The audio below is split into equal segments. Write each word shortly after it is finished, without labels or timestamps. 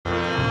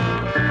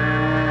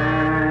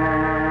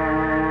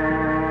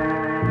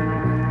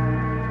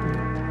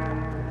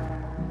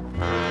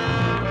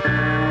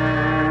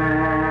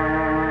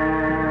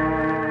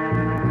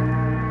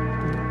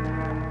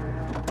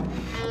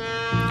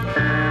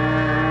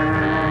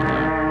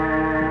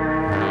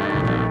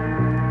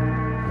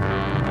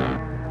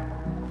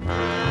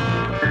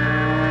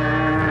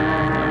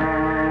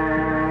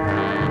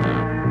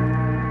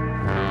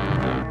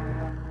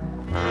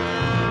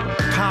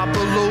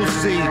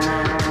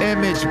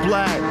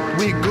black.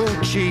 We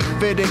Gucci,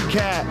 fitted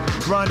cat,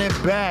 running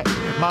back.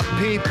 My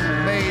people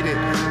made it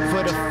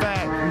for the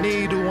fact.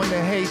 Needle in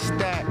the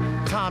haystack.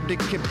 Time to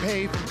get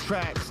paid from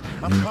tracks.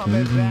 I'm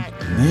coming back.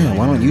 Man,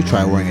 why don't you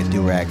try wearing a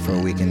do-rag for a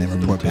week and then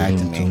report back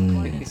to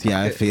me? See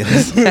how it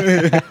feels.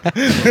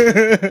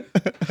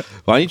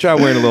 Why don't you try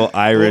wearing a little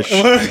Irish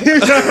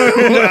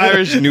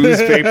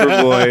newspaper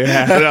boy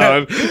hat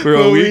on for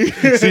a week?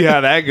 See how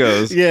that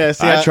goes. Yeah,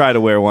 I try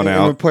to wear one and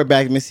out. report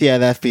back to me. See how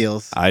that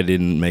feels. I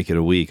didn't make it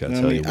a week. I'll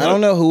tell you. I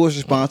don't know who was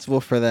responsible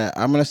for that.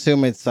 I'm gonna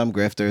assume it's some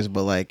grifters,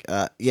 but like,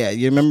 yeah,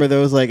 you remember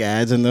those like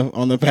ads on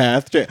the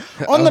path train,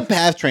 the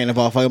path train of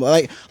all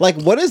fucking like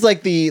what is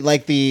like the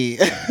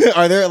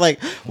are there like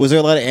was there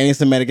a lot of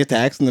anti-Semitic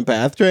attacks in the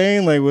path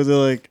train? Like was it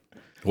like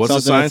what's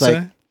the sign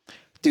say?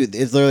 Dude,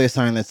 it's literally a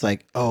sign that's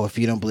like, oh, if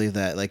you don't believe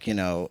that, like, you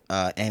know,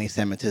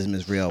 anti-Semitism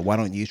is real, why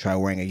don't you try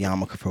wearing a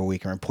yarmulke for a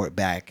week and report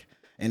back?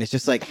 And it's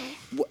just like,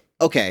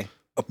 okay.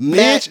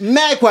 Mad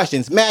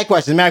questions. I don't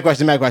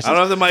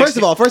know the mic. First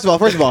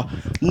of all,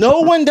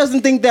 no one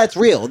doesn't think that's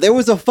real. There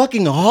was a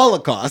fucking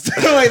Holocaust.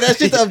 Like, that's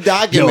just a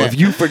document. Yo, if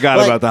you forgot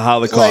about the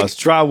Holocaust,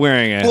 try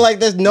wearing it. Like,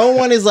 there's no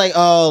one is like,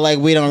 oh, like,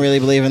 we don't really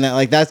believe in that.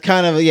 Like, that's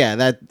kind of, yeah,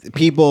 that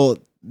people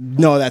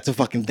know that's a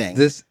fucking thing.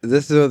 This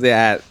is what they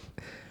at.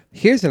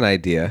 Here's an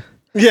idea.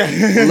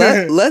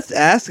 Yeah. Let's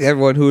ask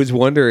everyone who is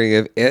wondering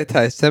if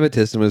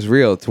anti-Semitism is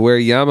real to wear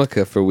a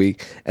yarmulke for a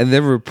week and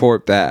then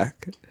report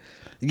back.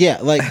 Yeah,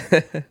 like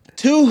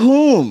to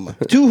whom?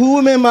 To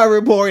whom am I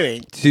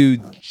reporting? To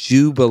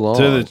Jew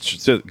belong.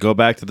 To go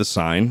back to the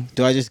sign.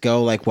 Do I just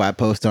go like what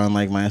post on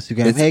like my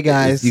Instagram? Hey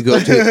guys, you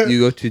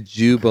go to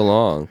Jew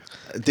belong.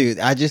 Dude,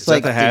 I just is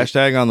like the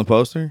hashtag on the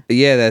poster.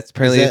 Yeah, that's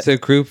apparently it's a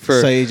group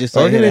for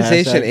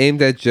organization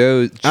aimed at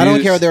Jews. I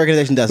don't care what the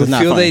organization does. It's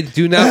not feel funny. They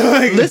do not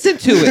listen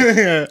to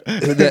it.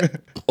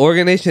 The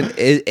organization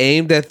is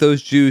aimed at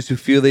those Jews who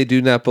feel they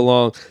do not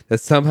belong. That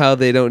somehow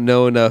they don't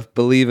know enough,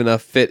 believe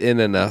enough, fit in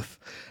enough.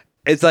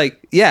 It's like,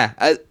 yeah.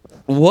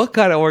 What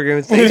kind of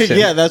organization?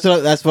 Yeah, that's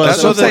what I'm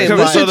saying.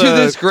 Listen to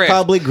this grift.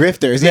 Probably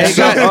grifters. Yeah.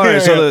 All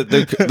right, so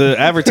the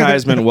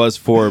advertisement was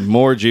for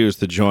more Jews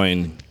to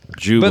join.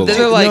 But then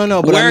they're like,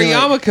 wear a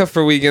yarmulke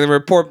for a week and then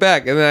report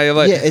back. And then you're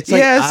like, it's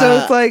like,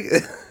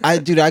 I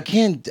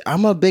can't.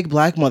 I'm a big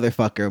black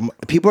motherfucker.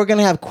 People are going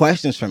to have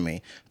questions from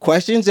me.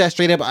 Questions that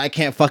straight up I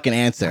can't fucking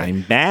answer.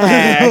 I'm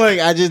back. Like,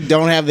 I just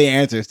don't have the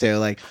answers to.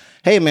 Like,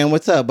 hey, man,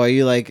 what's up? Are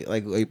you like are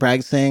you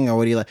practicing or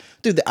what do you like?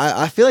 Dude,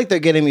 I feel like they're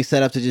getting me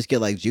set up to just get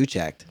like Jew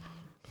checked.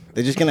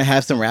 They're just gonna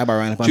have some rabbi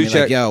run up on me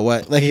like, yo,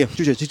 what? Like, yeah,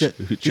 Jew check.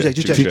 Yeah,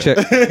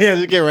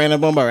 just get ran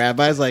up on by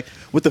rabbis. Like,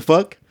 what the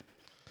fuck?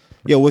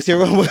 Yo, what's your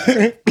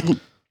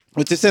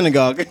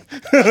synagogue?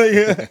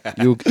 Yeah.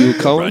 You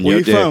Cohen? Where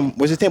you from?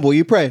 What's your temple? Where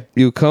you pray?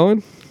 You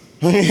Cohen?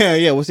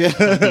 Yeah. What's your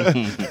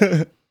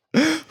who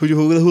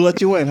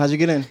let you in? How'd you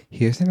get in?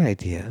 Here's an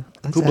idea.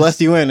 Who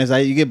blessed you in? Is that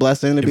you get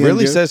blessed in? It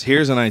really says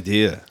here's an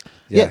idea.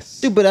 Yes,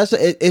 dude. But that's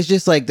it's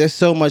just like there's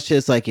so much.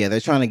 It's like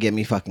they're trying to get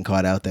me fucking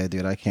caught out there,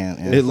 dude. I can't.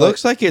 Yeah. It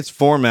looks like it's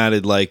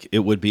formatted like it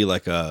would be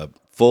like a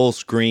full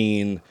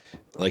screen,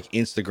 like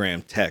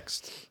Instagram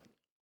text.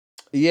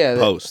 Yeah.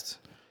 Post.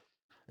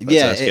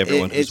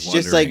 It's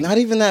just like not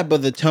even that,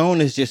 but the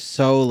tone is just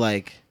so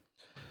like.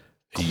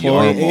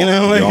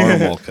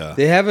 Yarmulke.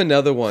 They have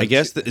another one. I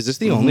guess is this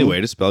the only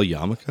way to spell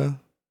yarmulke?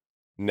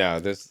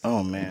 No, this.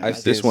 Oh man,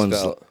 this one's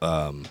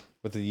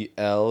with the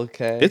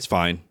LK. It's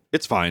fine.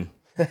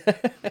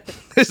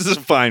 This is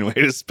a fine way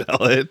to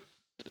spell it.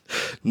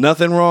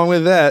 Nothing wrong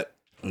with that.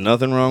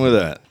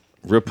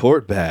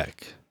 Report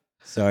back.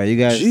 Sorry, you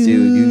guys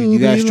you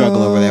guys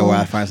struggle over there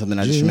while I find something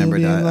I just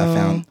remembered I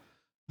found.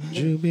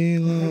 You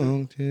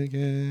belong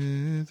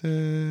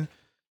together.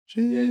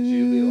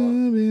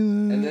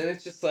 And then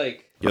it's just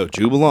like, yo,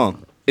 Jew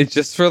belong. It's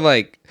just for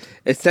like,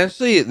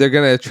 essentially, they're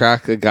gonna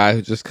attract a guy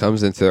who just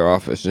comes into their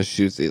office and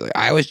shoots you like,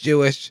 I was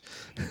Jewish.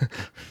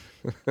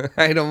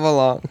 I don't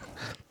belong.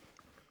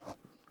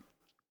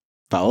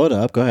 Follow it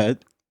up. Go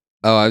ahead.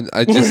 Oh,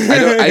 I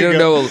don't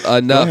know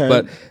enough,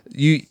 but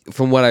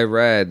from what I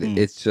read,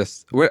 it's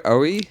just. Where are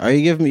we? Are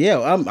you giving me? Yeah,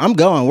 I'm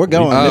going. We're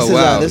going.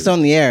 This is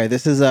on the air.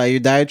 This is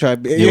your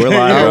diatribe. You were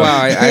live. Oh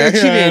wow! I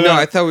actually didn't know.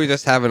 I thought we were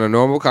just having a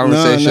normal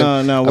conversation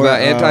about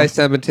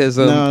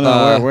anti-Semitism.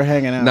 No, we're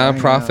hanging out.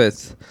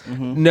 Nonprofits.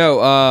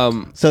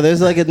 No. So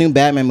there's like a new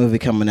Batman movie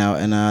coming out,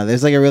 and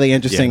there's like a really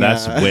interesting. Yeah,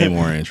 that's way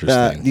more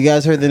interesting. You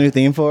guys heard the new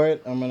theme for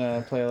it? I'm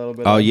gonna play a little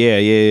bit. Oh yeah.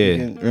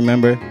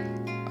 Remember?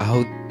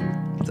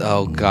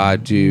 Oh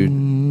God, dude!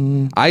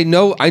 I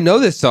know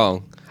this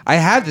song. I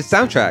have the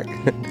soundtrack.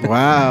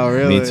 Wow,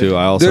 really? Me too.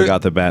 I also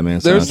got the Batman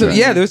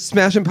soundtrack. There's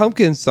Smashing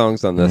Pumpkins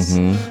songs on this.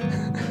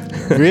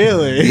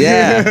 Really?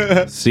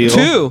 Yeah. Seal.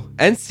 2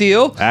 and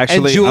Seal. Actually,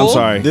 and Jewel. I'm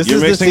sorry. You're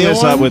mixing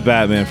this up with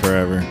Batman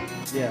Forever.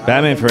 Yeah,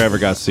 Batman Forever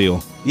got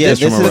Seal. Yeah,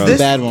 this is the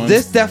bad one.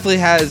 This definitely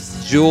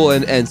has Jewel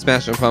and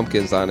Smashing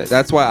Pumpkins on it.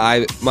 That's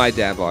why my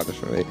dad bought it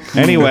for me.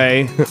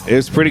 Anyway,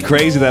 it's pretty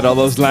crazy that all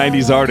those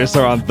 90s artists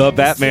are on the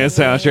Batman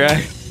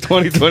soundtrack.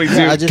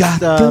 2022. I just,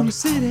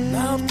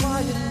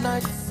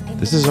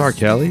 This is R.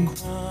 Kelly?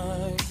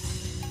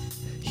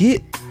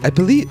 I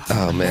believe.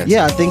 Oh man.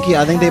 Yeah, I think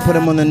they put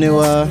him on the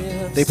new.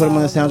 They put him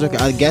on the soundtrack.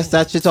 I guess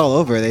that shit's all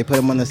over. They put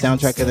him on the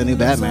soundtrack of the new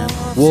Batman.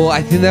 Well,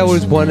 I think that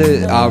was one of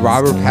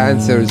Robert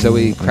Pattinson or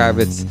Zoe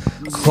Kravitz's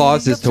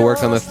clauses to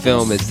work on the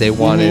film, is they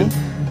wanted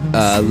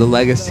the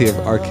legacy of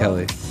R.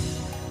 Kelly.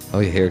 Oh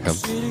yeah, here it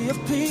comes.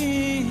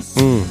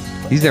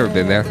 He's never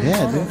been there.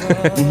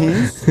 Yeah,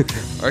 dude.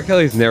 R.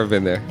 Kelly's never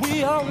been there.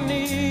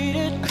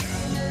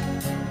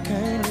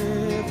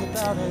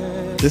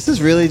 This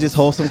is really just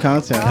wholesome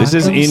content. This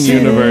is in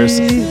universe.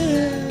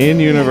 In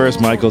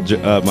universe, Michael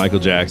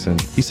Jackson.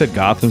 He said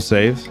Gotham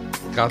saves.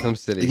 Gotham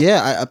City.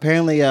 Yeah,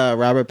 apparently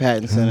Robert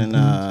Pattinson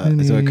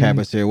and Zoe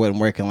Kravitz here wouldn't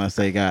work unless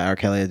they got R.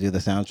 Kelly to do the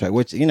soundtrack,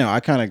 which, you know,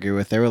 I kind of agree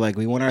with. They were like,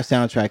 we want our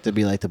soundtrack to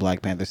be like the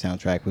Black Panther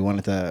soundtrack. We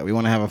want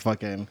to have a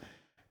fucking...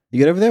 You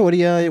get over there? What are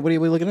you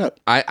looking up?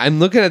 I'm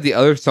looking at the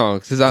other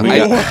songs because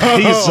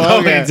He's so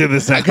into the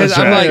soundtrack. Because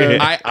I'm like,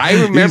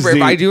 I remember,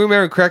 if I do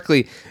remember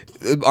correctly,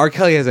 R.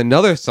 Kelly has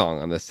another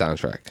song on this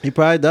soundtrack. He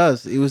probably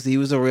does. He was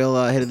a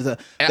real hit of the...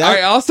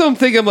 I also am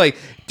thinking, I'm like,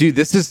 dude,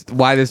 this is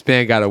why this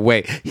man got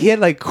away. He had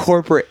like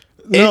corporate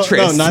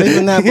interest. No, not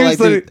even that. But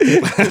like,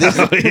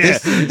 dude, Yeah.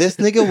 this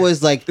nigga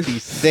was like the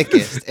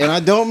sickest, and I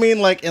don't mean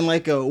like in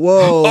like a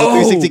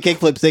 360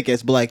 kickflip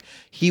sickest, but like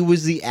he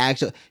was the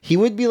actual. He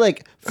would be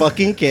like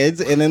fucking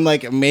kids and then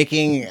like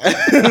making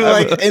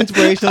like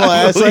inspirational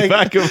ass like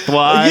I can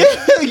fly.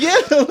 yeah,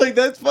 like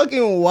that's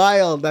fucking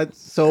wild. That's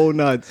so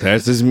nuts.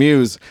 That's his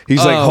muse.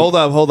 He's like, hold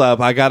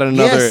up. I got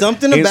another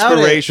something about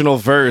inspirational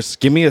verse.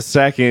 Give me a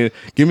second.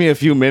 Give me a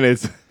few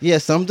minutes. Yeah,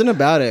 something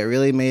about it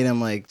really made him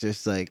like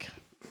just like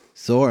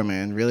soar,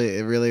 man.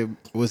 It really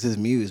was his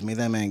muse. Made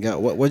that man go.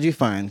 What'd you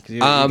find? You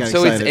got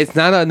So excited. it's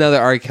not another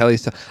R. Kelly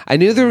song. I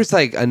knew there was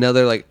like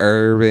another like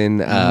urban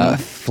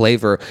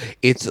flavor.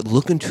 It's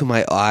 "Look Into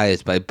My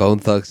Eyes" by Bone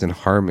Thugs and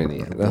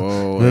Harmony. I don't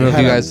know if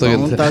you guys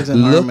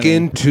look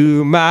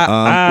into my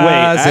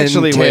eyes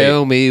and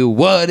tell me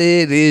what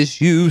it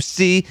is you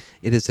see.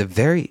 It is a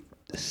very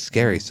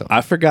scary song. I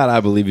forgot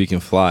I Believe You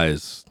Can Fly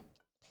is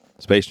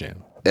Space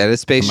Jam. That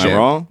is Space Jam. Am I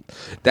wrong?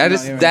 That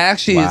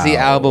actually is the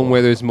album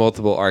where there's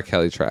multiple R.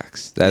 Kelly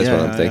tracks. That is what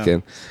I'm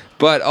thinking.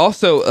 But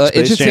also,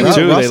 interesting. Jam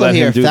 2, they let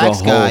him do the facts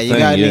whole guy.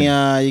 thing.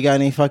 You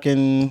got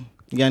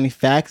any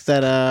facts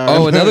that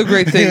Oh, another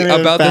great thing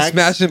about the facts?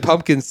 Smashing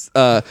Pumpkins,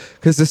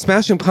 because the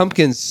Smashing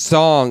Pumpkins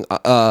song,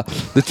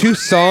 the two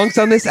songs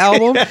on this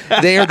album,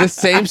 they are the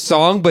same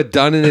song but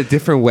done in a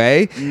different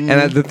way.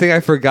 And the thing I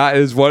forgot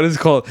is one is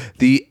called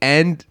 "The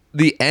End."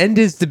 The end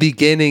is the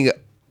beginning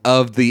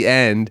of the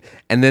end,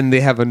 and then they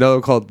have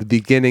another called "The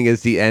Beginning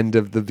is the End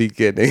of the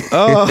Beginning."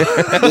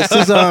 This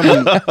is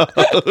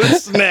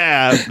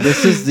Snap.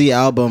 This is the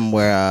album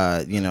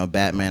where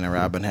Batman and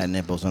Robin had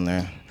nipples on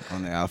their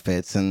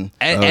outfits and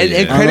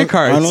credit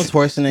cards. Arnold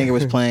Schwarzenegger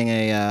was playing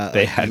a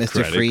They had Mr.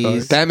 credit Freeze.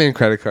 cards? Batman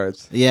credit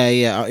cards.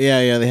 Yeah.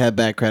 They had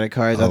bad credit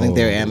cards. I think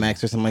they were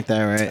Amex or something like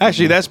that, right?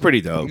 Actually, that's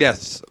pretty dope.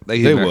 Yes,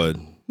 They would.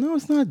 No,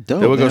 it's not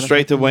dope. They would go man.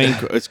 straight to Wayne.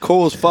 It's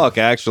cool as fuck,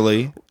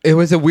 actually. It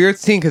was a weird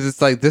scene because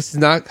it's like, this is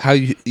not how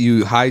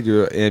you hide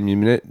your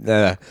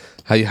ammunition.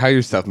 How you hide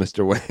yourself,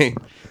 Mr. Wayne.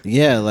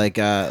 Yeah, like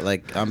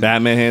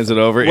Batman hands it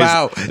over.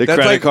 Wow, The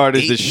that's credit card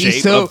is the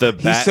shape of the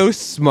bat. He's so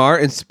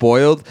smart and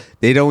spoiled.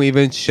 They don't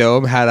even show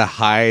him how to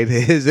hide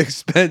his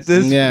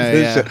expenses.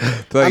 Yeah.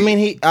 Like, I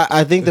mean,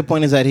 I think the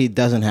point is that he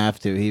doesn't have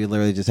to. He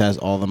literally just has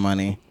all the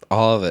money.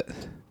 all of it.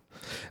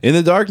 In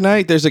The Dark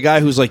Knight, there's a guy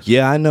who's like,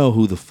 yeah, I know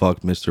who the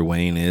fuck Mr.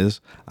 Wayne is.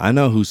 I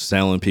know who's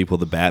selling people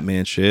the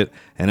Batman shit.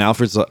 And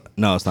Alfred's like,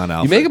 no, it's not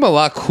Alfred. You make him a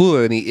lot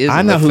cooler than he is. I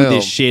in know the who film.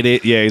 this shit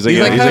is. Yeah, he's like,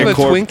 He's like kind of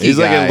a Twinkie He's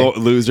guy. like a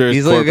loser.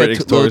 He's like corporate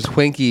a little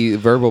Twinkie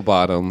verbal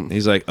bottom.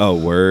 He's like, oh,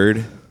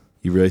 word.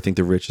 You really think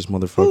the richest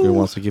motherfucker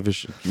wants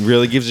to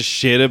really gives a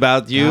shit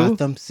about you?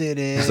 Gotham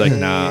City. He's like,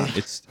 nah,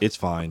 it's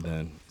fine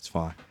then. It's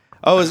fine.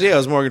 Oh, it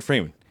was Morgan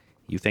Freeman.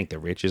 You think the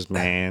richest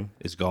man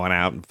is going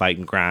out and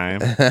fighting crime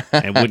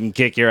and wouldn't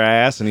kick your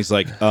ass? And he's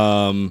like,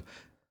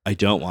 I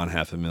don't want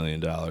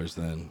 $500,000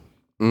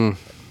 then.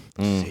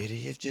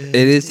 It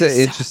is an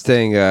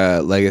interesting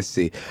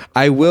legacy.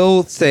 I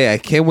will say I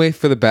can't wait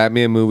for the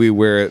Batman movie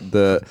where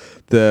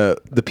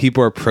the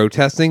people are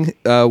protesting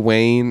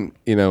Wayne,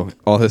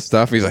 all his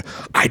stuff. He's like,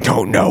 I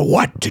don't know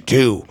what to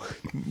do.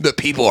 The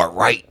people are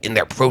right in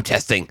their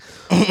protesting,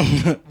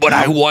 but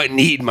I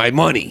need my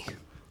money.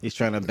 He's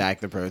trying to back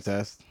the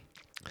protest.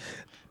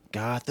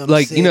 Gotham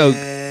Like, City.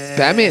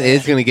 Batman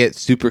is going to get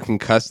super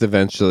concussed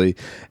eventually,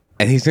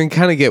 and he's going to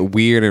kind of get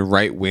weird and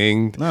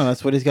right-winged. No,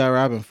 that's what he's got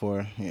Robin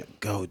for. Yeah,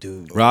 go,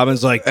 dude.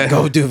 Robin's like,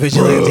 Go do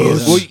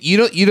vigilantism. Well,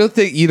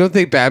 you don't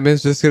think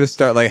Batman's just gonna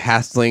start like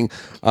hassling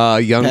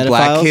young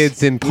black Pedophiles?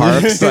 kids in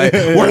parks? Like,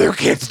 what are your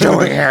kids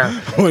doing here?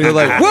 When you're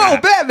like, whoa,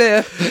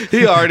 Batman!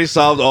 he already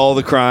solved all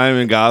the crime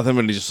in Gotham,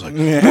 and he's just like,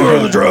 where are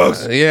the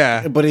drugs?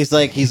 Yeah, But he's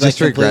like just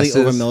completely regresses.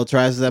 over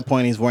militarized at that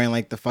point. He's wearing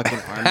like the fucking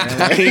armor.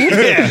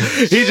 Yeah,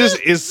 he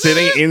just is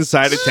sitting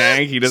inside a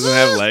tank. He doesn't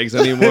have legs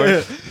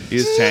anymore. He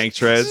has tank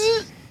treads.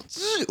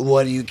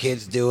 What are you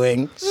kids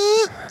doing?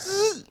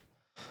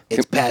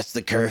 It's past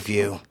the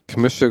curfew.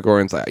 Commissioner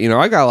Gordon's like,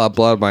 I got a lot of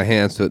blood on my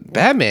hands, but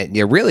Batman,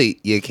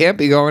 you can't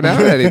be going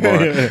out anymore.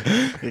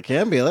 It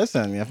can be.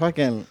 Listen,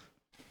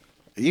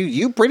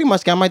 you pretty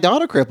much got my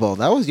daughter crippled.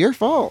 That was your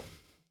fault.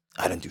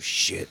 I didn't do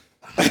shit.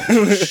 I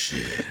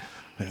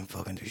didn't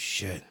fucking do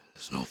shit.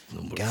 There's no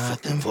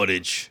Gotham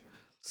footage.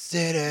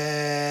 City.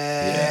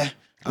 Yeah.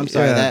 I'm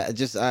sorry. Yeah.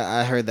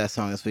 I heard that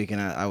song this week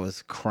and I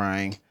was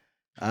crying.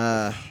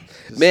 Man,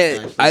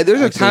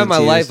 there's a time in my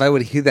life I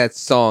would hear that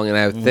song and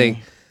I would think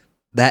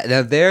that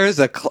now there's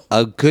a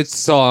good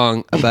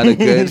song about a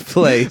good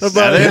place.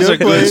 There's a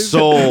good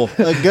soul.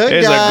 A good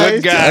There's guy. a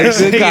good guy. A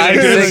good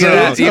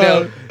guy singing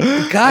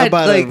that, God,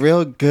 about like a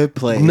real good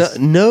place.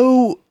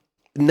 no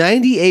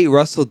 98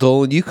 Russell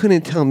Dolan, you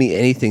couldn't tell me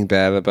anything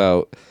bad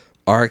about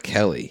R.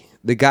 Kelly.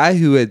 The guy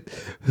who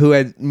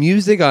had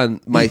music on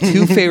my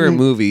two favorite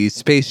movies,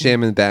 Space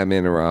Jam and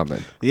Batman and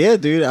Robin. Yeah,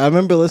 dude. I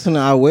remember listening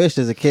to I Wish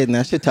as a kid, and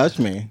that shit touched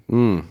me.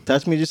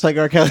 Touched me just like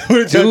R. Kelly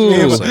would touch me.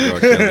 Just like R.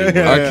 Kelly.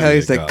 R.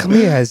 Kelly's like, come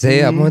here,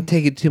 Isaiah. I'm going to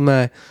take you to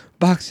my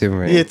boxing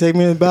ring. Yeah, take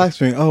me to the box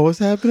ring. Oh, what's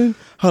happening?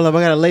 Hold up,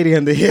 I got a lady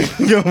under here.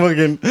 Go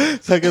fucking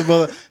suck his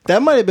bullet.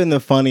 That might have been the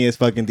funniest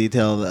fucking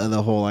detail of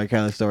the whole R.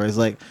 Kelly story. It's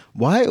like,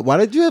 why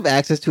did you have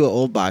access to an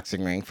old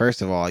boxing ring?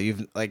 First of all,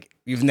 you've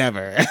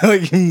never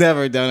you've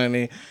never done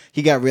any.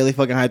 He got really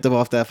fucking hyped up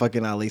off that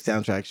fucking Ali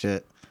soundtrack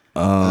shit.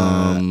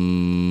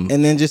 And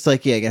then just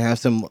gonna have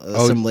some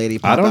lady.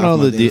 Pop I don't know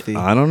the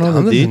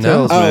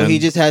details. Oh, man. he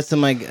just had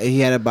some he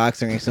had a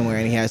boxing ring somewhere,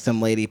 and he had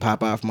some lady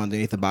pop out from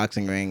underneath the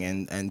boxing ring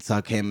and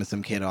suck him and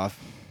some kid off.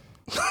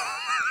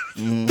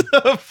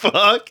 The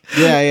fuck?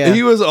 Yeah.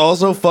 He was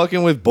also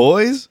fucking with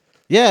boys?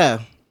 Yeah.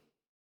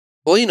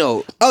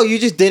 Well, Oh, you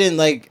just didn't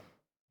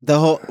the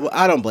whole.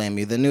 I don't blame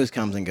you. The news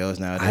comes and goes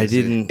nowadays. I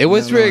didn't. it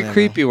was No, very no.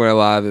 creepy when a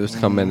lot of it was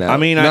coming out. I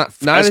mean, not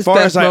as his far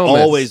best as I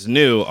moments. always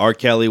knew, R.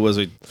 Kelly was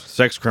a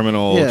sex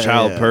criminal, Yeah,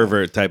 child yeah.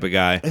 pervert type of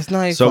guy. It's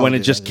not his so fault, when it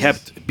dude. just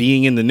kept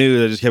being in the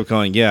news, I just kept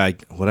going,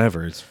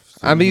 whatever. It's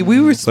I mean, we put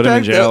him in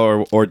respect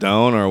jail or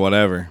don't or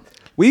whatever.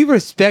 we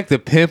respect a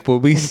pimp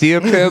when we see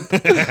a pimp,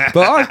 but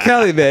R.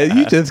 Kelly, man,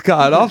 you just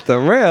got off the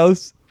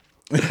rails.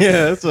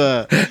 Yeah, that's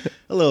a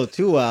little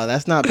too wild.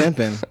 That's not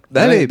pimping.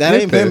 That ain't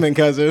pimping, pimping.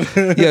 cousin.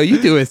 Yo, you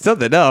doing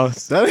something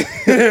else?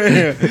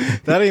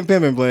 that ain't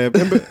pimping, player.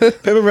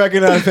 Pimping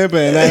recognize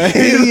pimping.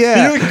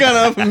 Yeah. You kind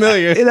of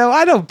unfamiliar.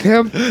 I don't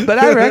pimp, but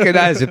I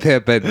recognize a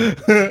pimping.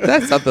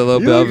 That's something a little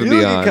bit above and You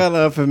beyond. kind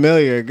of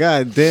unfamiliar.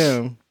 God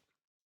damn.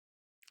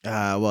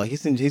 Well,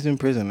 he's in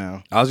prison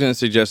now. I was going to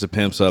suggest a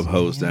Pimp Sub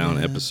Hose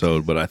Down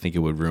episode, but I think it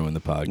would ruin the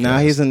podcast. Now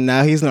he's in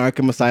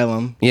Arkham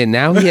Asylum. Yeah,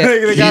 now he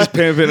He's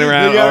pimping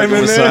around They got him Arkham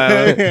in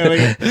Asylum.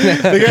 there.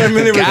 They got him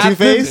in there with Gotham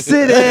Two-Face.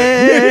 City.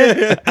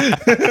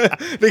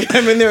 They got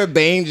him in there with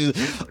Bane. Just,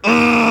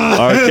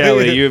 R.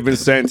 Kelly, you have been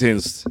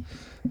sentenced.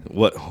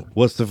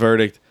 What's the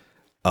verdict?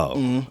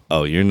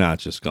 Oh, you're not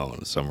just going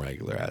to some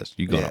regular ass.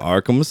 You go to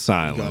Arkham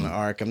Asylum. going to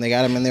Arkham. They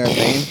got him in there with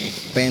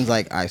Bane. Bane's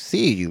like, I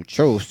see you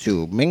chose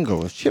to mingle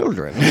with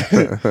children.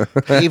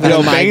 Even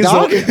in my Bane's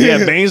dog.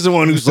 Bane's the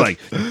one who's like,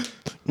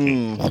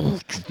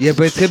 Yeah,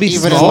 but it's gonna be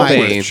Even in small my-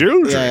 Bane.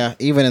 children. Yeah,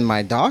 even in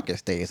my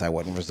darkest days, I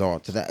wouldn't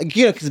resort to that.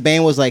 Because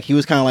Bane was he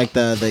was kind of like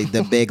the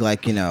big,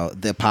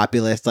 the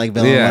populist, villain,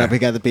 Yeah. whatever he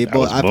got the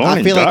people. I was born I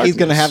in feel like he's darkness.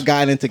 gonna have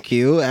gotten into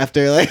Q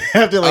after he's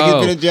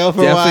been in jail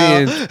for a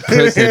while. Definitely in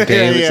prison,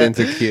 Bane was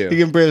into Q.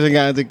 He in prison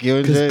got into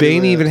Q. Because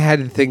Bane even had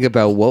to think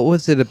about what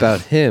was it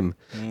about him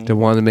to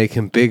want to make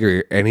him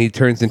bigger, and he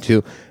turns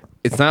into.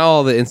 It's not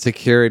all the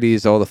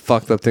insecurities, all the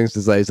fucked up things.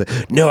 He's like,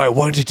 no, I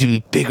wanted to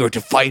be bigger to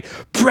fight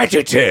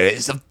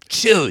predators of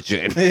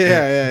children.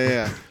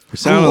 Yeah. You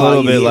sound a Who are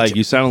little bit you? like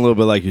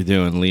you're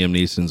doing Liam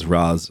Neeson's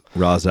Ra's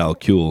al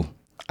Ghul.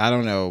 I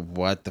don't know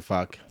what the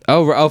fuck.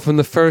 Oh, from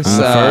the first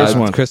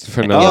one.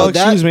 Christopher Oh, Nolan.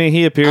 that- excuse me.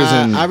 He appears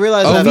in. I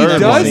realized Oh, that he third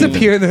does one.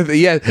 appear in the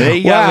yeah.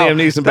 They got Liam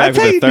Neeson back That's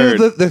for how the you third.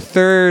 know the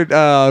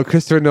third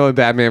Christopher Nolan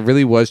Batman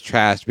really was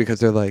trashed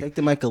because they're like, Take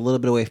the mic a little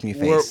bit away from your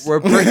face. we're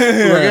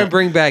gonna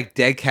bring back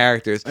dead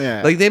characters.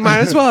 Yeah. Like they might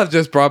as well have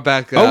just brought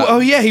back. oh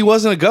yeah, he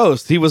wasn't a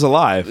ghost. He was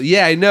alive.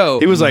 Yeah, I know.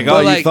 He was like,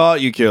 But, oh, you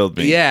thought you killed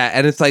me. Yeah,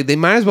 and it's like they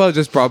might as well have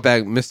just brought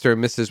back Mr.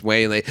 and Mrs.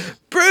 Wayne. Like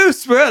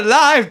Bruce, we're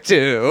alive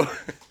too.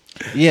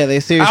 Yeah, they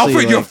seriously.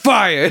 Alfred, you're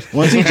fired.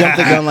 Once you jump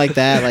the gun like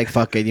that,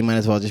 fuck it, you might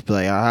as well just be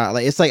like,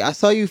 it's like I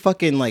saw you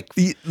fucking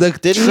The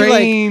didn't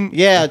train.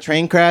 he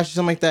train crash or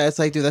something like that. It's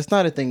like, dude, that's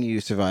not a thing you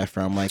survive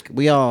from.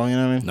 We all, you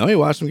know what I mean? No, he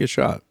watched him get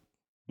shot.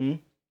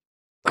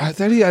 I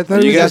thought he Are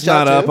was you guys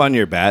got not shot up too? on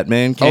your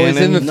Batman Oh, canon?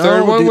 he's in the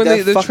third one when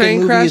that the fucking train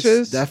movie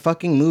crashes? that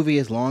fucking movie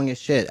is long as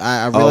shit.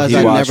 I Oh, realized he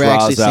I've watched never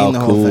actually Ra's al seen the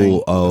whole thing.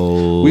 Ghul.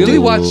 Oh, We only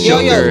watched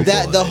Yo,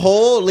 Joker. the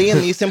whole Liam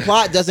Neeson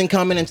plot doesn't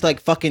come in until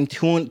fucking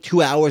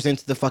 2 hours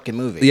into the fucking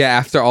movie. Yeah,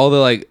 after all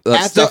the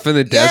stuff in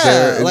the desert.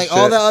 Yeah, and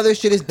all shit. the other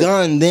shit is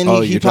done. Then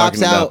Oh, he you're pops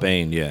talking about out.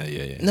 Bane.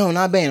 Yeah. No,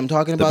 not Bane. I'm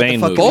talking about the Bane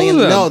fucking movie. Both of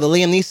them. No, the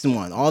Liam Neeson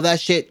one. All that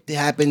shit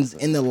happens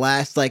in the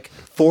last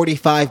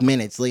 45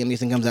 minutes. Liam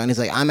Neeson comes out and he's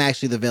like, I'm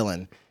actually the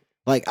villain.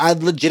 Like, I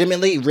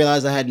legitimately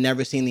realized I had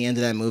never seen the end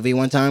of that movie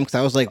one time because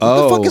I was like,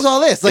 what the fuck is all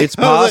this? Like, It's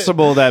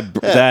possible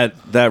that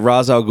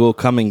Ra's al Ghul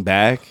coming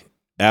back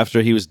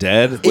after he was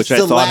dead, which I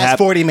the thought last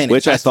 40 minutes.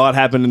 which I thought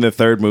happened in the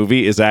third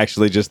movie, is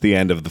actually just the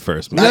end of the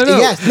first movie.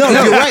 Yes, no,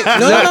 you're right.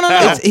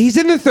 No. He's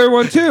in the third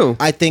one too.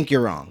 I think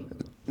you're wrong.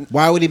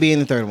 Why would he be in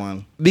the third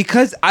one?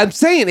 Because I'm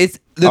saying it's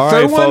the All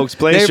third right, one. folks,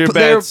 place your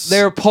bets.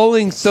 They're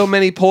pulling so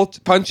many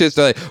punches.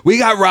 They're like, we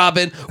got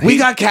Robin, we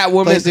got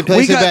Catwoman.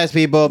 Place your bets,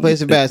 people.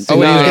 Place your bets. Oh,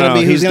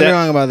 Who's he's gonna be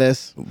wrong about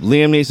this?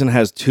 Liam Neeson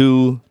has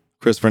 2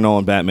 Christopher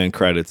Nolan Batman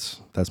credits.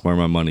 That's where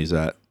my money's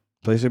at.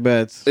 Place your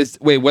bets.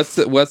 Wait, what's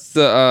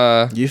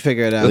the You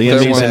figure it out. Liam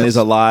third one Neeson is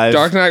alive.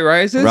 Dark Knight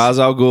Rises? Ra's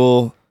al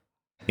Ghul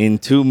in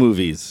 2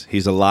 movies.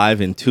 He's alive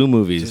in 2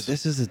 movies. Dude,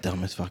 this is the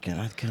dumbest fucking.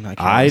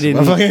 I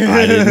didn't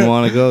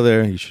want to go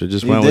there. You should have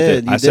just went with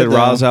it. I said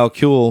Ra's al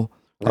Ghul.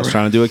 I was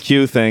trying to do a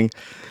Q thing.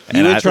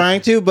 You were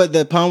trying to, but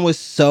the pun was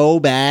so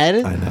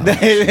bad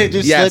that it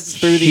just slipped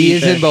through the he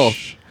is ether. in both.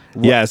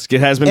 Yes, it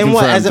has been And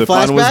confirmed. what, as a the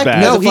pun was flashback?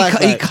 bad. No,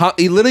 As a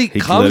he literally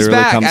comes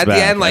back at the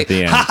end like, at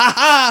the end. ha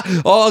ha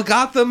ha! Oh,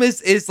 Gotham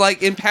is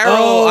like in peril.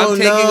 I'm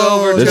taking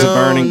over. There's a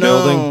burning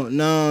building.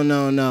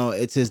 No.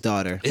 It's his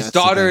daughter. His That's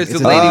daughter thing. is the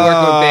It's lady his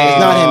working with Bane. It's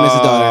not him. It's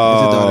his daughter.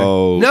 It's his daughter.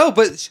 Oh. No,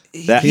 but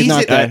He's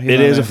not there. He's It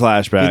not is a there.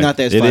 flashback. He's not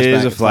there. It's It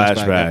is a It's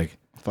flashback.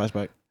 flashback.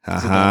 Flashback.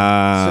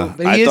 Aha. So-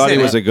 but I he is thought he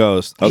in was it. a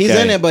ghost. Okay. He's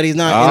in it, but he's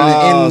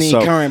not in the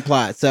so current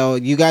plot. So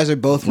you guys are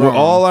both We're wrong.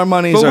 all our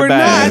monies But are we're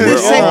bad. not the We're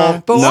same.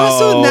 all- But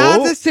also not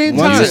at the same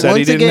Once You time. it- said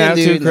he didn't again, have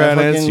dude, 2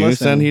 credits. fucking You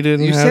listen. said he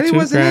didn't You have said he 2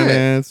 wasn't in it.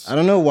 credits. I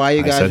don't know why you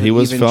I guys said he would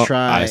was even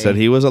try. I said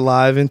he was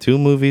alive in 2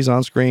 movies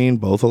on screen,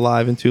 both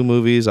alive in 2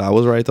 movies. I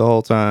was right the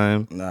whole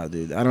time. No,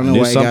 dude. I don't know knew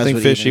why you guys something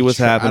would fishy even was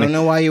try. happening. I don't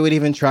know why you would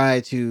even try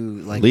to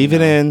like Leave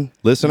it in,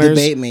 listeners.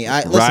 debate me.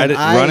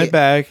 Run it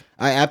back.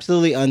 I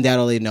absolutely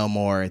undoubtedly know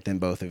more than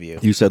both of you.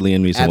 You said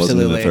Liam Neeson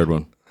wasn't in the Absolutely. third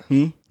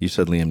one. You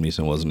said Liam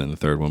Neeson wasn't in the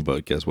third one,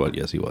 but guess what?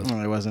 Yes, he was. No,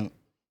 I wasn't.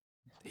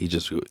 He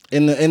just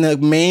In the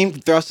main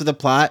thrust of the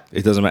plot.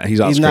 it doesn't matter. He's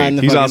on He's not in screen.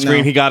 the He's on fucking- screen.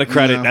 no. He got a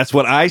credit. No. That's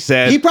what I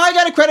said. He probably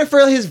got a credit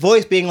for his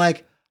voice being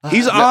like.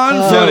 He's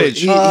on footage.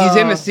 He's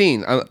in the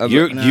scene.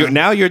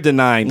 You're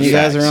denying. You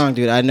guys facts. are wrong,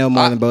 dude. I know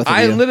more than both of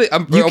you. I literally,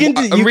 I'm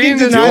You reading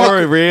this. deny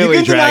You're really you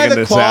can deny dragging the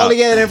this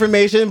quality out. of that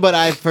information, but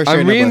I for sure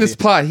I'm know reading both this of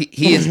you. plot.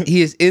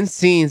 He is in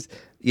scenes.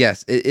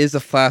 Yes, it is a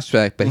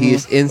flashback, but he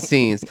is in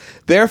scenes.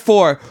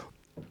 Therefore,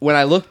 when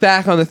I look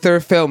back on the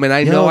third film and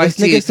I know I this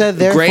see nigga said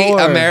a great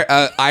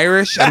therefore.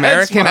 Irish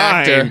American fine.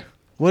 actor.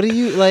 What do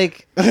you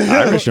like?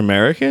 Irish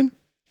American?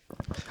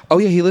 Oh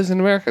yeah, he lives in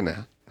America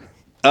now.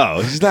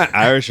 Oh, he's not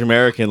Irish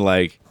American.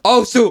 Like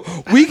Oh, so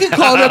we can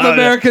call them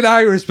American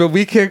Irish, but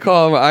we can't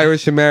call them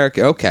Irish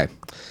American. Okay.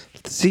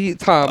 See,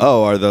 Tom.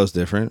 oh, are those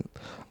different?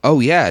 Oh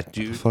yeah,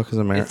 dude. Who the fuck is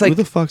American? It's like Who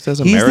the fuck says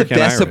he's American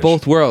the best Irish? of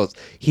both worlds.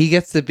 He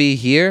gets to be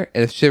here,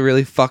 and if shit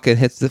really fucking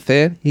hits the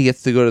fan, he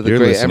gets to go to the You're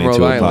Great listening Emerald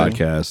to a Island.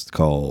 podcast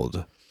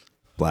called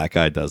Black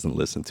Guy Doesn't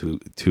Listen to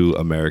Two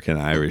American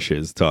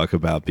Irishes talk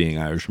about being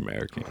Irish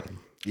American.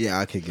 Yeah,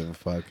 I could give a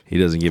fuck. He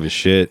doesn't give a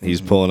shit.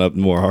 He's pulling up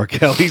more R.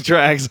 Kelly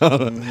tracks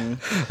on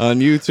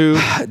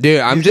YouTube.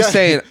 Dude, I'm just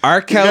saying, R.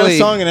 He's got Kelly. a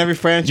song in every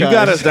franchise. You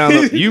got us down.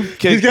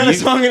 He's got a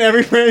song in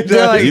every franchise.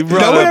 They're like, You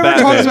brought no one up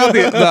ever talks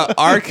Batman. about the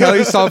R.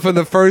 Kelly song from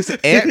the first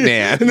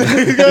Ant-Man.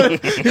 He's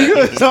got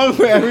a song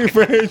for every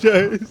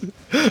franchise.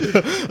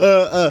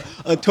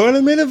 A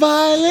tournament of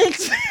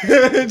violence,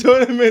 a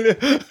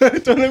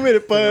tournament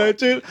of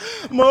punching,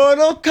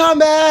 Mortal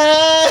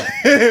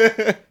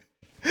Kombat.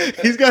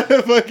 He's got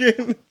a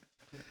fucking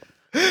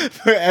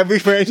for every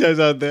franchise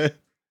out there.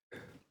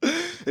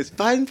 It's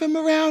fighting from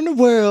around the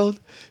world.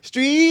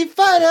 Street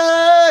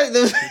Fighter.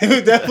 It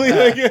was definitely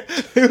like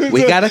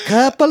We got a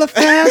couple of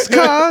fast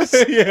cars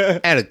yeah.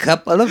 and a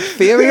couple of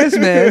furious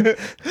men.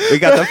 We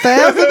got the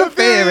fast and the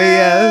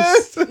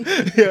furious.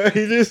 Yeah,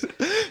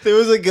 there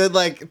was a good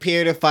like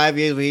period of 5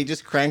 years where he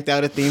just cranked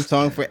out a theme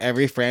song for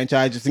every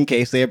franchise just in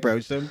case they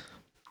approached him.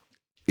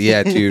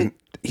 Yeah, dude.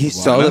 He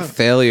saw the not?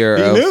 failure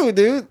He of, knew,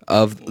 dude.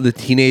 of the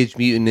Teenage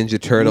Mutant Ninja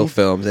Turtle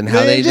films and how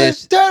they Ninja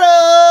just...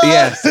 Turtles!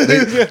 Yes,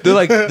 they're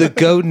like the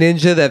Go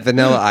Ninja that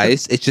Vanilla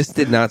Ice. It just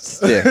did not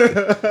stick.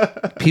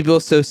 People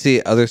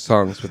associate other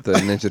songs with the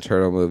Ninja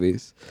Turtle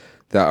movies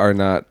that are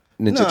not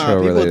Ninja Nah, Turtle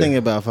people related. think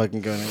about fucking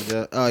Go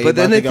Ninja. Oh, you But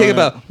then about they to think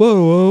go about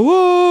whoa,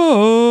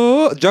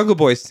 whoa, whoa, Jungle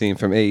Boy's theme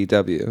from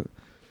AEW,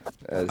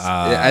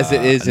 as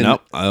it is in.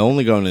 Nope, I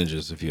only go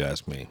ninjas if you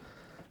ask me.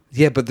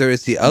 Yeah, but there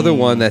is the other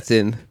one that's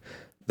in.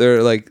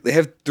 They're like they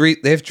have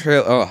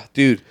trail. Oh,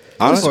 dude,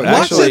 Honestly,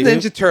 watch actually, the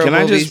Ninja Turtle can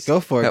I movies. just Go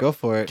for it. Yep. Go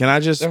for it. Can I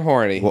just They're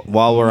horny.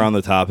 While we're on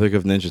the topic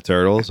of Ninja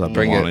Turtles, I've been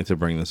Bring it. wanting to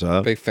bring this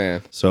up. Big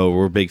fan. So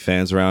we're big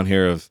fans around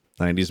here of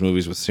 90s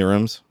movies with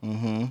serums.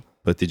 Mm-hmm.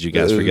 But did you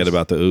guys The forget ooze.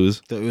 about the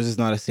ooze? The ooze is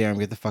not a serum.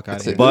 Get the fuck out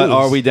of here. But Ooze.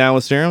 are we down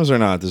with serums or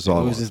not? This is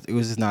all. Ooze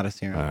is not a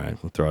serum. All right,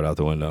 we'll throw it out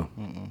the window.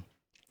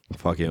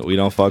 Fuck it. We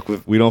don't fuck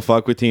with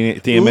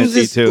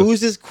TMNT too.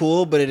 Ooze is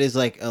cool, but it is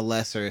like a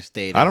lesser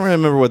state. I don't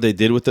remember what they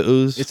did with the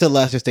ooze. It's a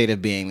lesser state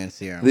of being than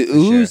serum. The for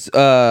sure. ooze.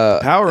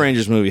 Power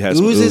Rangers movie has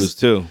some Ooze is- ooze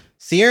too.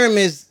 Serum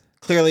is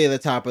clearly at the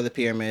top of the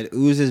pyramid.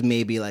 Ooze is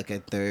maybe like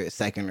a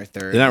second or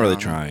third. They're not really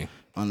trying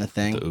on the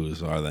thing. to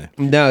ooze, are they?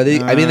 No,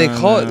 I mean they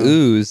call it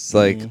ooze.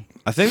 Like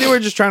I think they were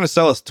just trying to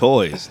sell us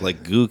toys,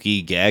 like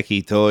gooky,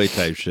 gacky toy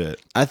type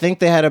shit. I think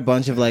they had a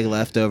bunch of like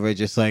leftover,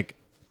 just like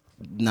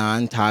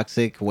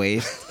non-toxic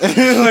waste,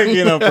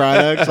 like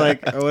products,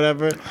 like or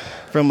whatever,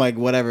 from like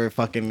whatever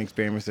fucking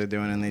experiments they're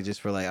doing, and they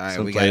just were like, all right,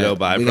 Some we Play-Doh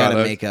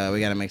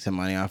gotta make some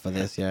money off of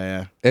this.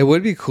 Yeah. it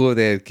would be cool if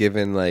they had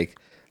given like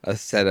a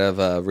set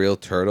of real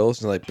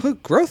turtles and like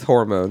put growth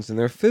hormones in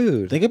their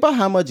food. Think about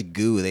how much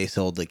goo they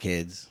sold to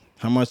kids.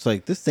 How much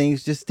like this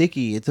thing's just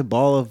sticky. It's a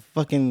ball of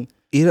fucking.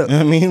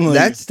 I mean, like,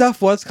 that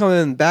stuff was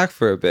coming back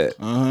for a bit.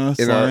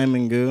 Slime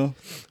and goo.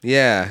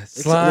 Yeah,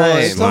 slime. Well,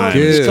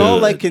 it's all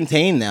Goo. like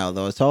contained now,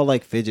 though. It's all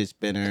like fidget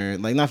spinner,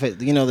 like not there's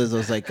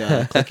those like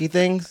clicky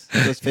things,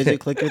 those fidget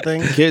clicker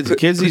things. Kids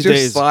these Your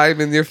days,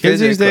 slime in your kids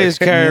these fidget days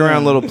clicker. carry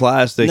around little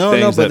plastic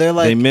things but that they're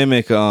like they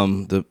mimic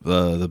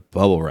the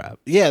bubble wrap.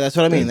 Yeah, that's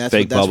what I mean. That's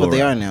Fake what bubble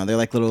they wrap. are now. They're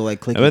like little like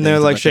clicky. And then they're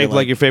things, like but shaped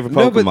like your favorite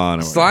No, Pokemon. but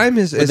or slime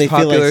is but they feel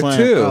popular like slime.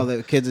 too. Oh,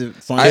 the kids are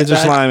slime. kids are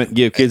slime.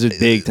 Yeah, kids are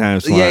big time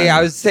slime. Yeah,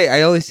 I would say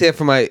I only see it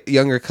from my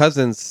younger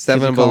cousins, 7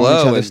 Kids are calling each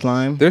below. other And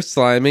slime? They're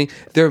sliming.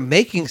 They're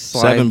making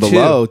slime 7 too.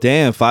 below.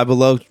 Damn, 5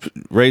 below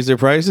raise their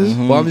prices.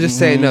 Well, I'm just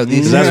saying, no,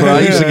 these. 'Cause that's where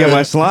I used to get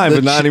my slime,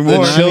 but not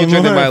anymore. The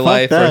children in my Fuck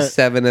life are that.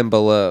 7 and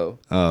below.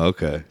 Oh,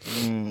 okay.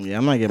 Yeah,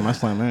 I'm not getting my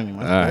slime there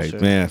anymore. All right,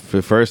 man.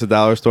 For first, the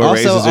dollar store Also,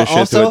 raises their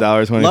shit to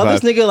 $1.25.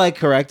 love this nigga like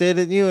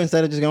corrected you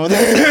instead of just going with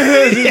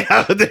it.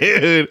 Yeah,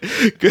 dude.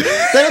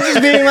 Instead of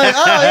just being like,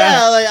 oh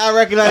yeah, like I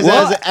recognize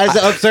that as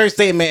an absurd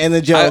statement in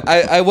the joke.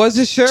 I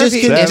wasn't sure Just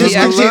if he, con- if he just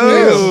actually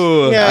continue.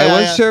 knew. Yeah, I yeah,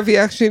 wasn't yeah. sure if he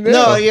actually knew.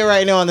 No, you're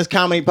right. No, on this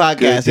comedy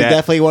podcast, he That-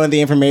 definitely wanted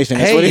the information.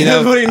 That's Hey, what he, you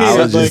know, that's what he I needed.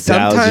 was Like, just-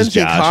 I was Sometimes in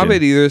joshing.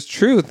 comedy there's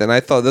truth, and I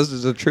thought this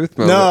was a truth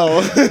moment.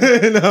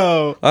 no,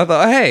 no. I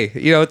thought, hey,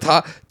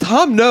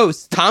 Tom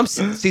knows. Tom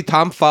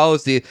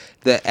follows the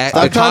Stop trying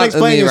to explain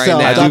economy right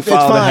yourself. now. I do It's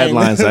follow the fine.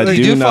 headlines. I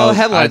You do know. follow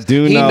headlines. I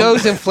do he know.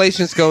 knows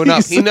inflation's going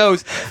up. He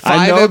knows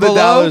I 5 know and the below.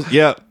 dollars.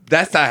 Yep.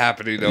 That's not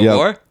happening no Yep.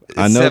 more.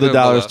 I know the 7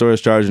 dollar below. store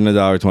is charging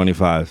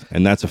 $1.25,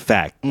 and that's a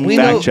fact. We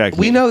fact know, check.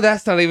 we me. know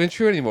that's not even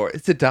true anymore.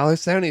 It's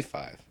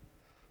 $1.75.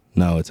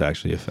 No, it's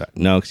actually a fact.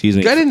 No, excuse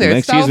me. Get in there.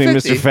 It's Excuse me,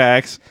 $1.50. Mr.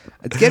 Facts.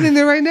 It's getting in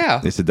there right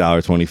now. It's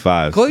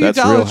 $1.25. Call your That's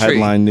Dollar real Tree.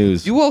 headline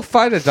news. You will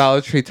find a Dollar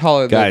Tree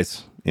taller than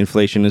Guys,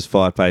 inflation is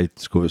fought by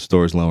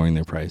stores lowering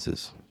their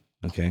prices.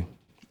 Okay.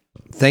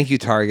 Thank you,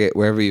 Target,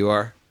 wherever you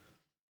are.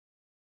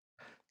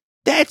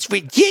 That's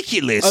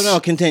ridiculous. Oh no,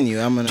 continue.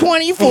 I'm gonna.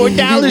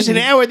 $24 an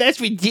hour.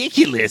 That's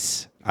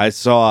ridiculous. I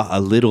saw a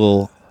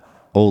little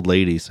old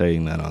lady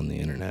saying that on the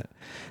internet.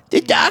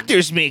 The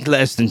doctors make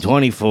less than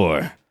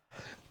 24.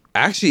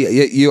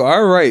 Actually, you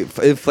are right.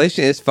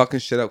 Inflation is fucking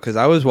shit up. Because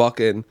I was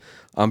walking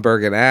on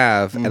Bergen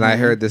Ave and I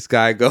heard this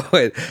guy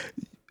going,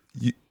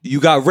 you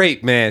got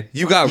raped, man.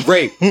 You got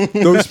raped.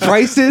 Those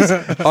prices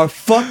are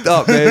fucked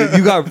up, man.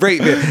 You got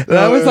raped, man. And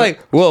I was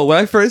like, whoa, when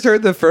I first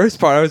heard the first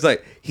part, I was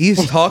like,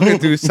 he's talking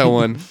through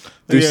someone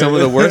through some of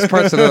the worst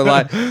parts of their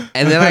life.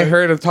 And then I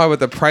heard him talk about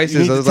the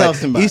prices. I was like,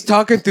 he's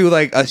talking through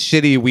like a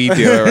shitty weed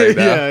dealer right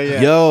now.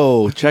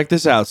 Yo, check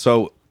this out.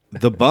 So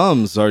the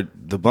bums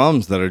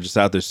that are just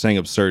out there saying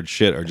absurd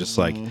shit are just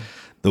like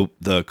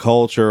the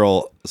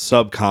cultural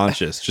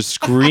subconscious just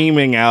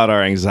screaming out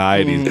our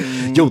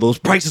anxieties. Yo, those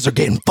prices are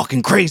getting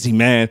fucking crazy,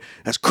 man.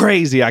 That's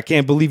crazy. I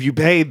can't believe you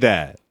paid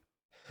that.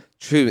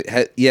 True.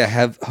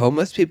 Have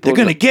homeless people. They're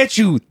gonna get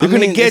you. They're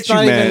gonna get it's you,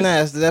 not man.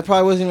 Even that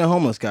probably wasn't even a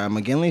homeless guy.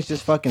 McGinley's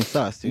just fucking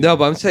sus, dude. No,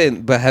 but I'm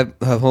saying, have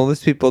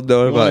homeless people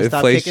known You wanna about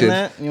stop kicking inflation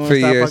that? You wanna for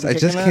stop years? fucking I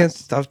just kicking can't that?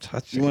 stop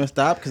touching. You want to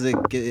stop because it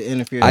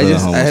interferes. I What are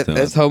just, the homeless doing?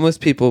 as homeless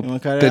people, wanna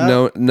cut it been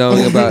out?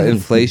 knowing about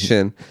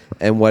inflation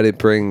and what it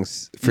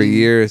brings for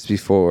years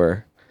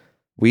before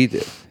we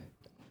did.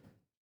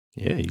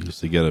 Yeah, you used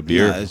to get a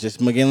beer. Yeah, it's just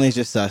McGinley's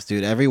just sus,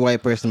 dude. Every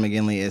white person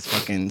McGinley is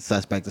fucking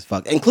suspect as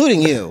fuck,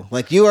 including you.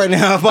 Like you are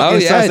now a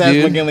fucking yeah, sus ass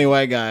dude. McGinley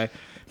white guy.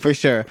 For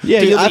sure. Yeah,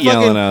 Dude, you'll be I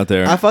yelling out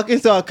there. I fucking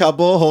saw a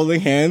couple holding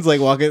hands, like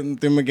walking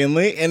through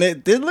McGinley, and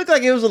it didn't look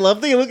like it was a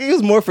love thing. It looked like it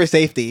was more for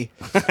safety.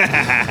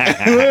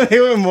 They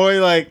were more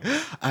like,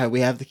 all right,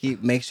 we have to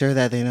make sure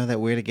that they know that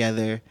we're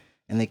together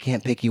and they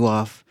can't pick you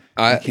off.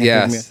 They can't pick me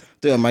Yes. up.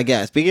 Dude, my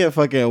God. Speaking of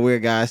fucking a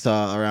weird guy I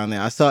saw around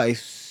there, I saw a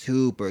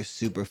super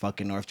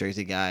fucking North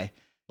Jersey guy.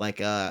 Like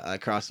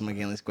across from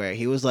McGinley Square.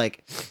 He was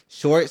like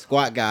short,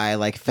 squat guy,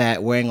 like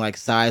fat, wearing like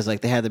size,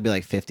 like they had to be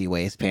like 50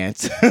 waist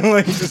pants.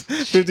 Like just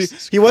 50.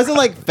 He wasn't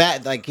like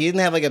fat, like he didn't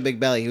have like a big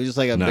belly. He was just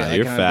like a Nah, bit, like,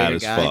 you're kinda fat bigger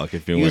as guy. fuck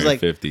if you're He was,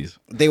 wearing like, 50s.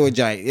 They were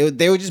giant.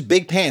 They were just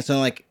big pants. So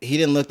like he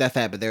didn't look that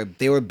fat, but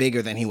they were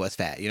bigger than he was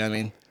fat. You know what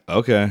I mean?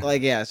 Okay.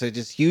 Like yeah, so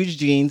just huge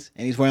jeans,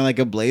 and he's wearing like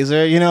a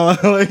blazer. You know,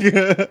 like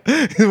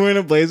he's wearing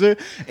a blazer,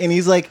 and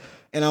he's like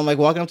And I'm like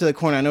walking up to the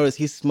corner. I notice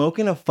he's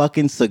smoking a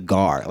fucking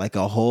cigar, like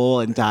a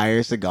whole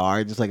entire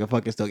cigar, just like a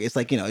fucking stogie. It's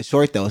like, it's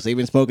short though, so he's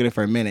been smoking it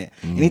for a minute.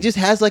 And he just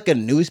has like a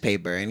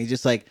newspaper, and he's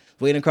just like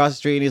waiting across the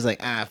street, and he's like,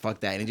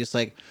 fuck that. And he just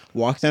like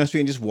walks down the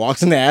street and just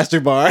walks in the Astor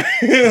bar.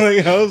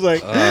 Like, I was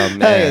like,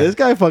 hey, this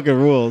guy fucking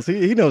rules.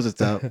 He knows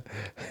what's up.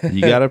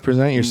 You got to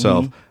present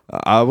yourself.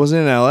 I was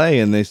in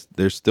LA, and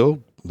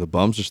the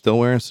bums are still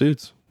wearing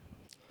suits.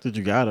 Dude,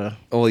 you gotta.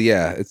 Well,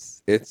 yeah,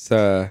 it's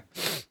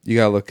you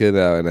gotta look good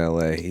out in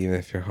LA, even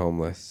if you're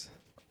homeless.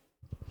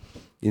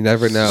 You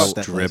never know.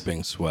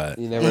 Dripping sweat.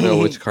 You never know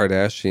which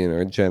Kardashian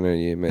or Jenner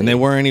you may. And they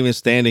weren't even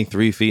standing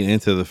 3 feet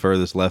into the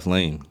furthest left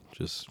lane,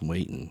 just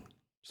waiting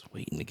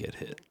to get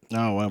hit.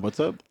 Oh, wow, what's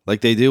up? Like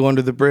they do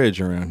under the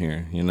bridge around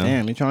here,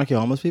 Damn, you trying to kill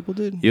homeless people,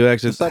 dude? You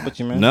actually What's up with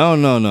you, man? No.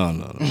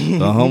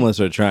 The homeless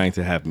are trying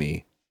to have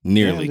me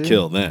nearly Damn,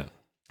 kill them.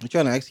 You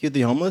trying to execute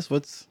the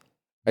homeless?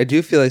 I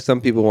do feel like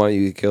some people want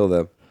you to kill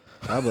them,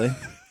 Probably.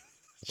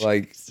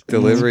 like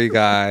delivery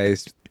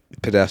guys,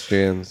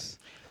 pedestrians.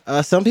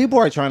 Some people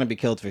are trying to be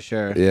killed for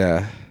sure.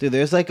 Yeah, Dude,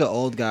 there's like an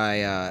old guy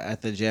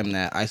at the gym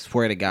that I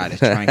swear to God he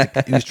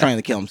was trying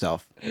to kill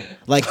himself.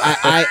 Like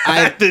I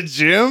At the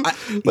gym?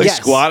 yes.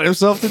 Squat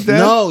himself to death?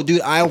 No,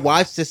 dude, I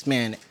watch this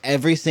man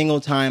every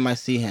single time I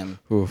see him.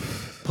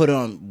 oof. Put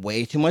on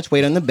way too much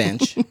weight on the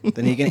bench.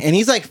 Then and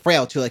he's like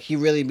frail too. Like he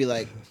really be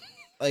like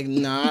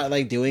not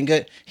like doing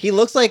good. He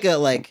looks like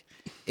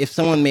if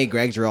someone made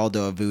Greg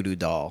Giraldo a voodoo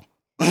doll.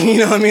 You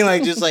know what I mean?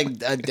 Like just like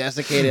a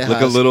desiccated Like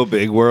husk. a little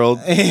big world.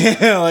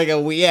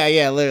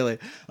 Literally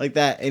like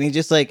that. And he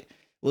just like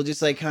will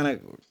just like kind of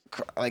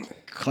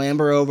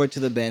clamber over to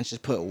the bench,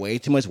 just put way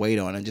too much weight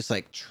on, and just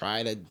like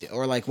try to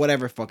or like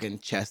whatever fucking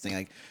chest thing,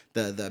 like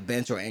the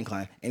bench or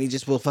incline, and he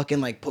just will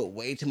fucking like put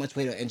way too much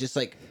weight on and just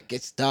like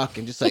get stuck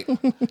and just like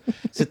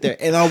sit there.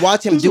 And I'll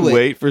watch him do it.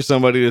 Wait for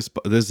somebody to.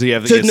 Does he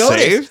have to get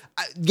notice. saved?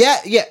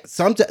 Yeah.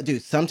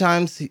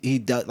 Sometimes he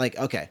does like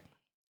okay.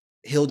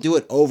 He'll do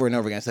it over and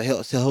over again. So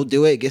he'll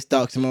do it, get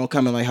stuck. Someone will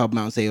come and like help him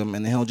out and save him,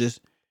 and then he'll just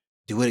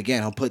do it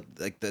again. He'll put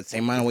like the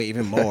same amount of weight,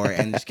 even more,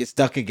 and just get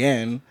stuck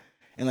again.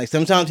 And like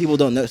sometimes people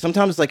don't know.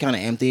 Sometimes it's like kind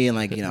of empty, and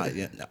like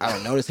I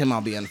don't notice him.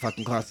 I'll be on the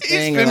fucking closet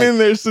thing. He's been or, like, in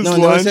there since no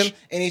one knows lunch. him,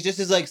 and he's just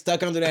is like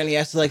stuck under there, and he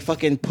has to like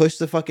fucking push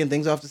the fucking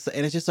things off the side.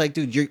 And it's just like,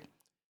 dude,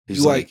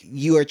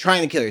 you are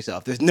trying to kill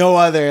yourself. There's no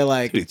other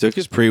like. He took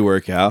his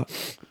pre-workout.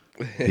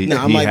 He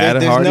I'm like, had a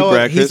there's hearty no.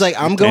 breakfast. He's like,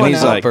 I'm and going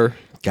he's out. like,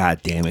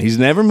 God damn it. He's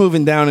never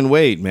moving down in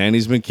weight, man.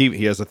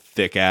 He has a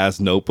thick ass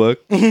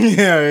notebook.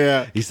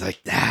 yeah. He's like,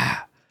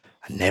 I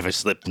never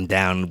slipped him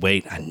down in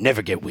weight. I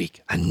never get weak.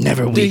 I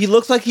never weak. Dude, he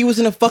looks like he was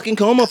in a fucking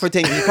coma for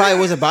 10 years. He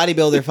probably was a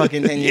bodybuilder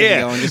fucking 10 years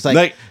ago. And just I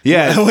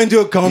went into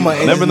a coma.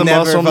 And Remember the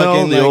muscle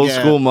mill? The old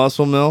school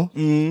muscle mill?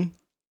 Mm-hmm.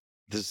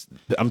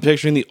 I'm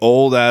picturing the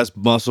old ass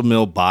muscle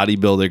mill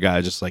bodybuilder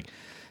guy just like,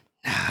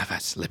 if I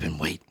slip in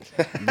weight,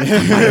 I might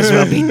as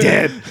well be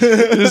dead.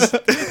 Just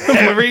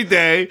every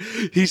day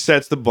he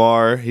sets the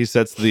bar. He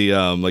sets the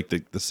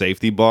the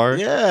safety bar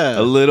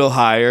a little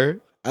higher.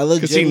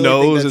 Because he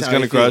knows it's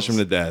going to crush him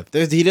to death.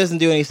 He doesn't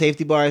do any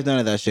safety bars, none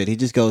of that shit. He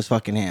just goes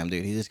fucking ham,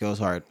 dude. He just goes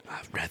hard.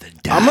 I'd rather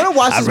die. I'm going to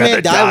watch this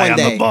man die one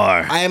day. The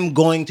bar. I am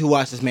going to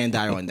watch this man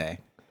die one day.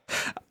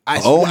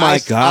 Oh my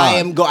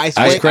God. I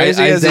swear. As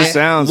crazy as it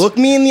sounds. Look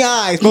me in the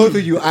eyes, both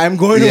of you. I'm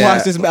going to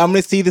watch this. I'm going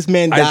to see this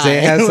man die.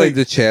 Isaiah has like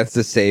the chance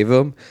to save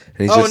him,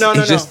 and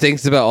he just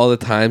thinks about all the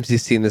times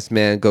he's seen this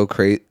man go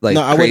crazy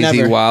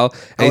wild,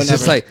 and he's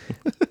just like,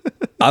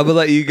 "I'm gonna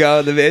let you go,"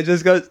 and the man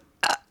just goes,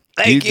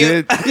 "Thank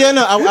you." Yeah,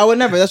 no, I would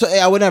never. That's what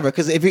I would never.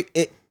 Because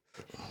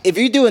if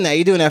you're doing that,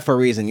 you're doing that for a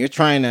reason. You're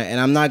trying to, and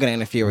I'm not going to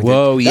interfere with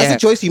it.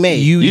 That's a choice you made.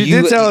 You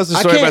did tell us the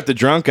story about the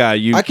drunk guy.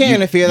 I can't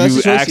interfere. That's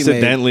the choice you made.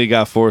 accidentally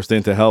got forced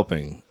into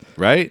helping,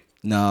 right?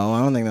 No,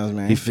 I don't think that was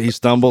me. He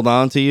stumbled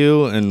onto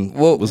you and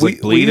was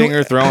bleeding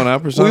or throwing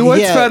up or something. We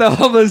once found a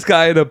homeless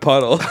guy in a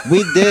puddle.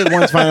 We did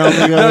once find a homeless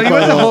guy in a puddle. No, he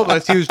wasn't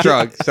homeless. He was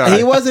drunk. Sorry.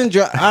 He wasn't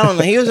drunk. I don't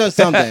know. He was on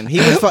something. He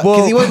was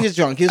because he wasn't just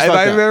drunk. He was fucked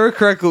up. If I remember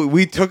correctly,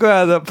 we took him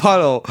out of the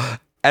puddle.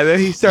 And then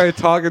he started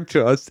talking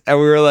to us, and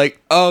we were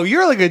like, "Oh,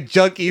 you're like a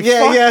junkie."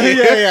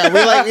 Yeah.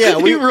 We're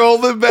like, we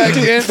rolled him back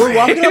in. We're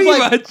walking up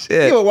like,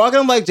 we're walking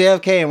up like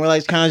JFK, and we're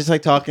like kind of just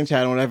like talking,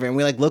 chatting, whatever. And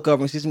we like look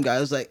over and see some guy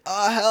who's like,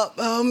 "Oh,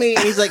 help me!"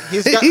 And he's like,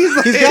 he's got,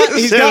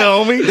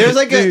 homie. There's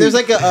like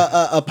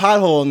a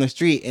pothole in the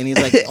street, and he's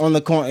like on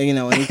the corner,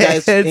 and he's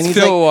guys, and he's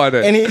filled like,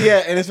 water, and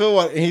it's filled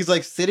water, and he's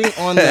like sitting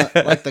on the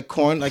like the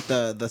corn, like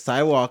the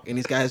sidewalk, and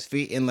he's got his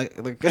feet in like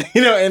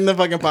in the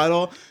fucking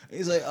pothole.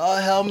 He's like, "Oh,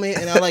 help me!"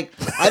 And I'm like,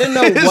 I didn't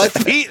know what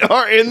feet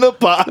are in the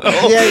bottle.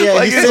 Yeah.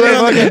 Like it's a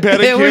fucking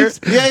pedicure.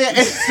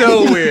 It's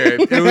so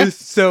weird. It was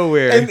so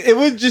weird, and it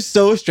was just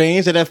so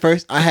strange that at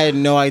first I had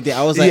no idea.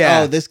 I was like,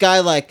 "Oh, this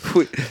guy like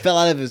fell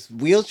out of his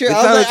wheelchair."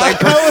 I was like,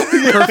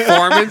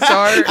 performance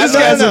art. This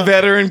guy's a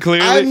veteran.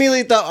 Clearly, I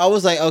immediately thought I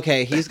was like,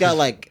 "Okay, he's got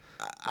like."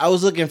 I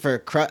was looking for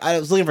crutch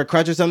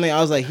or something.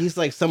 I was like, he's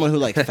like someone who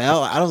like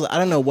fell. I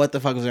don't know what the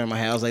fuck was in my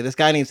head. I was like, this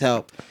guy needs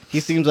help. He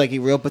seems like he's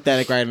real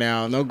pathetic right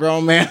now. No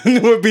grown man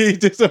would be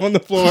just on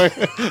the floor,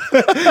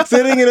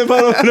 sitting in a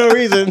puddle for no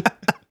reason.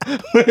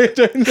 when it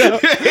turned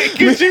out.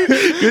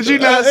 Could you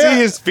not see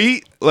his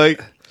feet?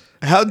 Like,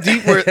 how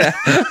deep were?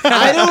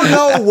 I don't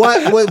know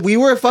what we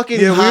were fucking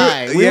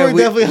high. We were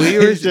definitely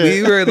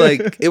we were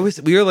like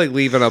we were like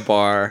leaving a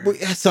bar.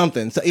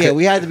 Something. So, yeah,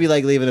 we had to be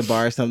like leaving a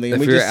bar or something.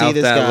 And If we we just were see out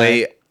this that guy.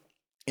 late.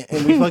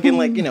 And we fucking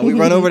like, we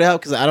run over to help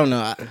because I don't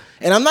know.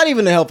 And I'm not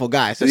even a helpful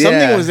guy. So something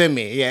Yeah. was in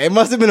me. Yeah, it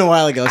must have been a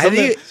while ago. I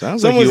think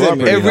Sounds like you are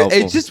pretty It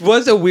helpful. just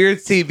was a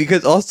weird scene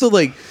because also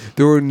like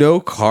there were no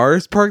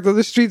cars parked on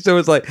the street, so it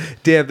was like,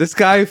 damn, this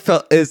guy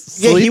is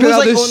sleeping he was on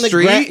like the on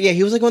street. the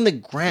he was like on the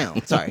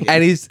ground. Sorry.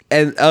 And he's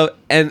and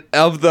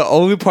of the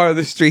only part of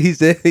the street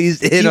he's in He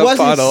a wasn't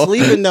puddle.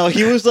 sleeping though.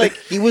 He was like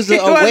He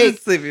wasn't awake,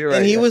 sleeping, you're right,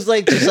 and he yeah. was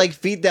like just like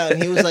feet down.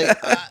 And he was like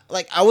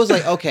I was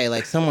like, okay,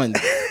 like someone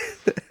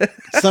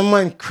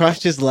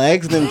crushed his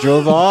legs and then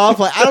drove off.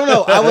 Like I don't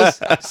know. I was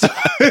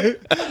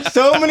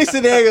so many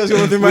scenarios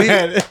going through my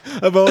head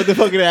about what the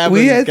fucking happened.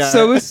 We to had this guy.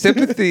 so much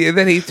sympathy, and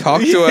then he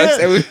talked to us.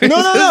 And we were No,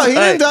 just he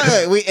didn't like-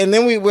 talk. And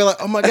then we were like,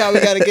 oh my god, we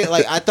gotta get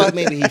like. I thought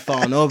maybe he'd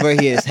fallen over, he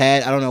hit his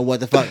head. I don't know what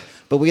the fuck.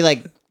 But we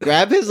like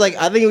grabbed his like.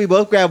 I think we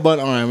both grabbed one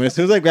arm. And as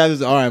soon as I grabbed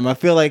his arm, I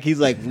feel like he's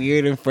like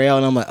weird and frail.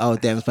 And I'm like, oh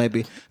damn, this might be.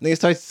 And then he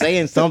starts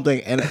saying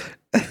something, and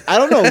I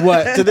don't know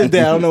what. To this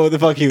day, I don't know what the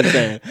fuck he was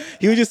saying.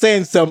 He was just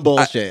saying some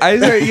bullshit. I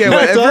heard, yeah,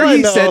 That's all whatever I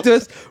he know. said to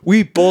us,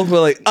 we both were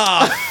like,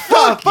 "Ah,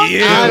 fuck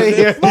you, outta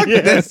here." fuck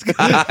Yeah. this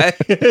guy."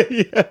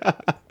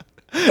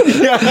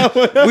 Yeah,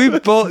 whatever, We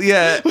both,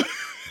 yeah.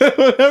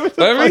 whatever the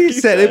Whatever fuck he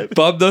said, it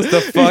bummed us the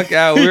fuck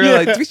out. We were Yeah.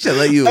 like, we should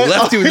let you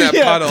left you in that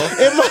Yeah. puddle.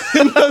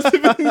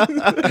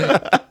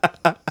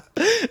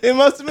 It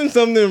must have been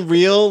something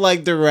real,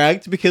 like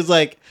direct, because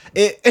like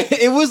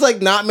it was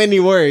like not many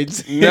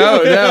words.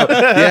 No,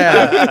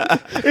 yeah.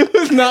 It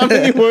was not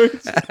many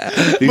words.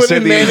 You But said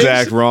it the managed-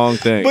 exact wrong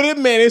thing. But it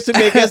managed to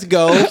make us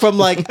go from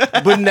like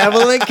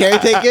benevolent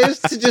caretakers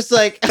to just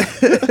like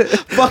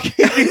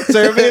fucking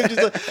conservative,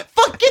 just like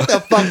fuck, get the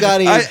fuck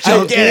out of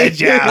here,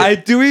 junkie. I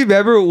do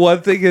remember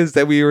one thing is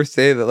that we were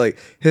saying that like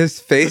his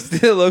face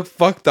didn't look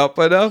fucked up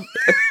enough.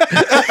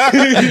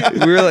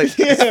 We were like,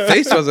 his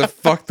face wasn't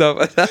fucked up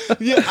enough.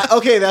 Yeah,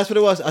 okay, that's what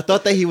it was. I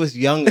thought that he was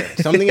younger.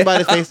 Something about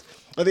his face.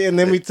 And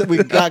then we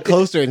got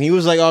closer, and he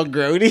was like all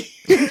grody.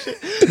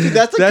 Dude,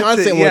 that's a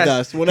constant with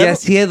us. Whenever,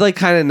 Yes, he had like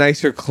kind of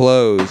nicer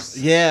clothes.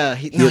 yeah,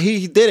 he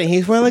didn't.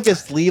 He's wearing like a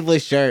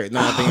sleeveless shirt.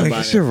 Now I think I about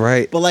guess it. you're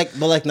right. But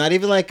like not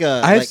even like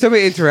a. I have like, so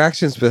many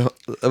interactions with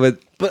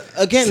But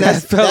again, sad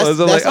that's fellas.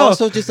 I'm like, oh.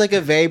 also just like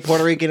a very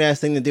Puerto Rican ass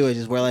thing to do. Is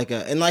just wear like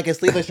a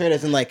sleeveless shirt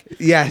as in like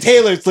Yes.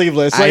 tailored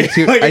sleeveless, I like,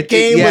 do- like I a do-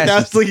 game yes.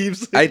 without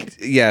sleeves.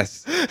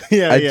 yes,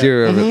 yeah, I do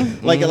remember.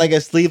 Mhm. Like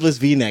a sleeveless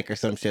V-neck or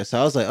some shit. So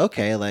I was like,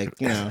 okay, like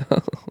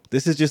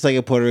this is just like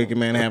a Puerto Rican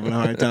man having a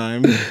hard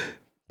time.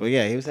 But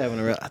yeah, he was having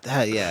a real. That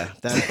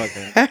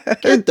fucking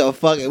get the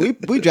fuck.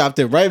 We dropped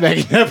it right back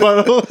in that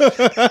puddle.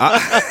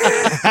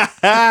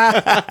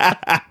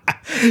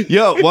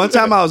 Yo, one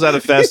time I was at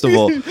a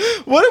festival.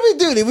 What did we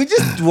do? Did we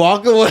just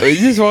walk away? We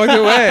just walked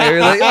away. We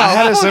were like, oh, I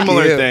had a fuck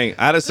similar you. thing.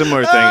 I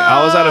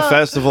was at a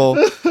festival,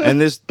 and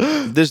this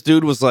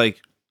dude was like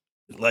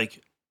I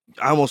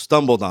almost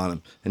stumbled on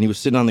him, and he was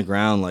sitting on the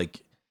ground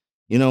like.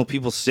 You know,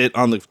 people sit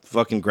on the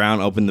fucking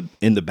ground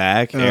in the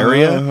back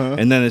area,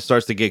 and then it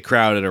starts to get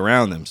crowded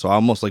around them. So I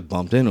almost like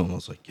bumped into him. I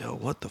was like, yo,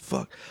 what the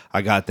fuck?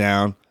 I got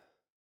down.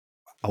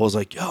 I was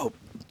like, yo,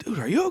 dude,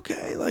 are you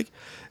okay? Like,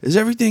 is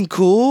everything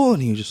cool?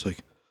 And he was just like,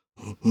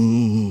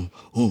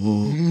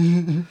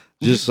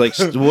 just like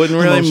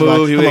wouldn't really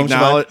move. He would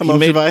acknowledge.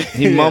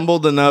 He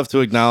mumbled enough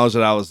to acknowledge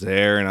that I was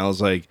there, and I was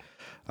like,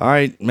 all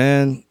right,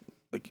 man.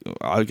 Like,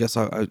 I guess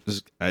I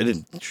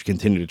didn't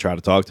continue to try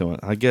to talk to him.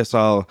 I guess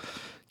I'll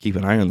keep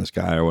an eye on this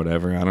guy or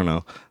whatever. I don't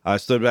know. I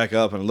stood back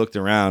up and looked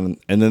around,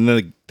 and then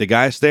the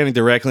guy standing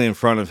directly in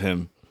front of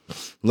him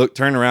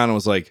turned around and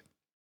was like,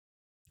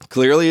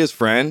 clearly his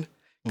friend,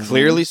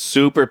 clearly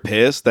super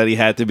pissed that he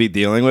had to be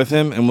dealing with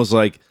him, and was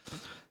like,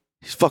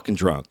 he's fucking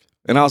drunk.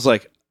 And I was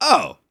like,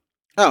 oh,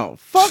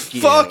 fuck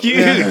you. fuck you,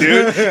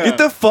 dude. Get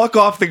the fuck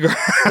off the ground.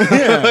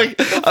 Like,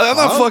 I'm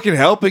not fucking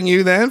helping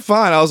you then.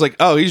 Fine. I was like,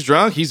 oh, he's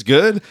drunk. He's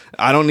good.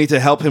 I don't need to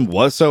help him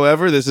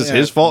whatsoever. This is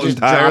his fault Just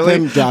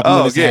entirely. Drop him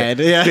in his head.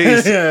 Yeah.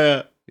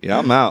 Jeez. Yeah,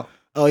 I'm out.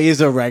 Oh, he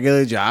has a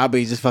regular job,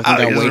 but he just fucking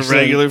got He's wasted. a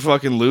regular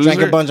fucking loser.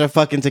 Drank a bunch of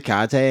fucking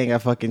Tecate and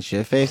got fucking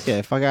shit faced.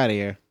 Yeah, fuck out of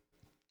here.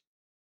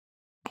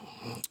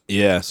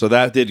 Yeah, so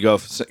that did go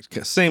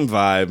same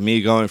vibe.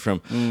 Me going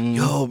from,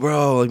 yo,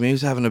 bro, like maybe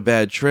he's having a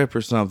bad trip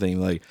or something.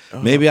 Like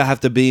maybe I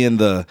have to be in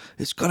the.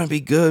 It's gonna be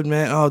good,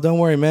 man. Oh, don't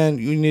worry, man.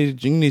 You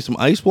need some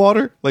ice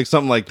water, like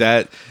something like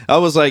that. I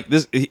was like,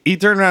 this. He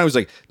turned around. And was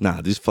like,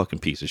 nah, this fucking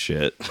piece of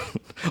shit.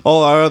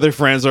 All our other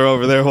friends are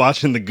over there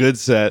watching the good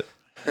set.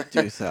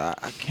 Dude, so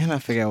I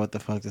cannot figure out what the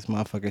fuck this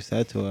motherfucker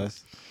said to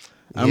us.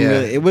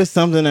 Yeah. It was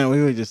something that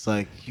we were just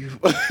like, you. He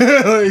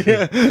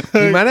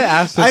might have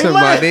asked for some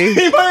money.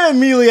 He might have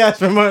immediately asked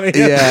for money.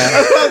 Yeah.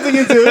 That's what I'm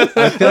thinking too.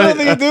 I don't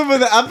think too,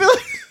 but I feel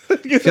like.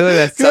 I feel like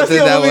that's That's something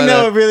the only thing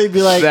that would would really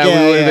be like, that yeah,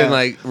 we would have yeah. been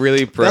like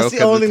really broke. That's the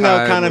at only thing that would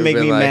time. kind of We'd make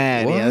been me like,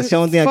 mad. Yeah, what? that's the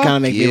only thing that Fuck kind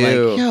of make me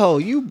you. like, yo,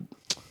 you,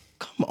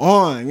 come Come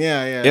on.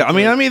 Yeah. Yeah, I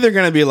mean, I'm either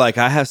gonna be like,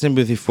 I have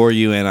sympathy for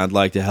you and I'd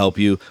like to help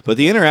you, but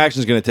the interaction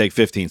is gonna take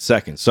 15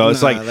 seconds. So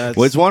it's Nah, like,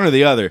 well, it's one or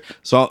the other.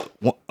 So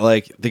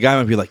like, the guy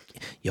might be like,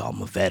 "Yo,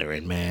 I'm a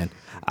veteran, man.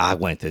 I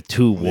went to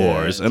 2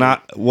 wars." And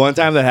one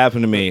time that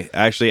happened to me,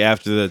 actually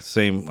after that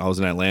same, I was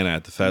in Atlanta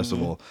at the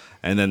festival,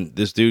 and then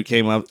this dude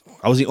came up.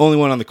 I was the only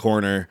one on the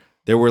corner.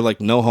 There were like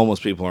no homeless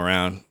people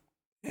around.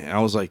 And I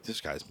was like,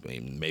 this guy's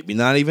maybe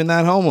not even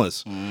that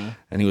homeless. And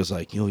he was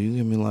like, "Yo, you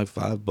give me like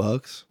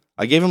 $5?"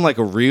 I gave him like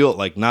a real,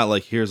 like, not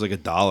like, here's like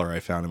 $1 I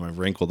found in my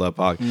wrinkled up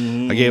pocket.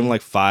 I gave him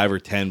like $5 or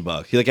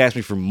 $10. He like asked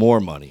me for more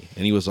money.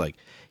 And he was like,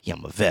 "Yeah,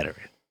 I'm a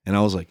veteran." And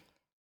I was like,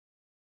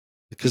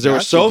 because there were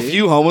so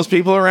few homeless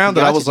people around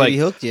that I was like, he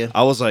hooked you.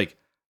 I was like,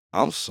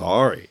 "I'm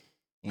sorry."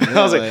 Yeah,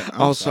 I was like,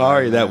 I'm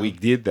sorry that man. we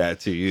did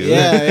that to you.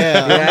 Yeah.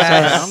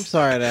 Yes. I'm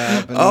sorry that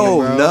happened. Oh,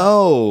 to you, bro.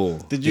 no.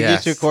 Did you Yes.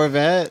 get your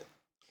Corvette?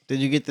 Did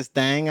you get the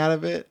Stang out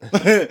of it?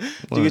 Did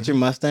you get your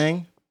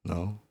Mustang?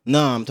 No.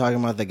 No, I'm talking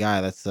about the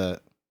guy that's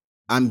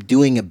I'm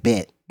doing a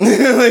bit.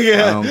 Okay.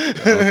 I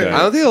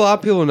don't think a lot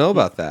of people know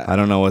about that. I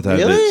don't know what that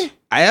is. Really?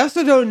 I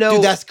also don't know.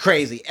 Dude, that's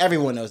crazy.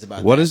 Everyone knows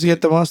about What that. does he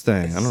get the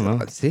Mustang? I don't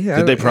know. See,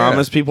 Did they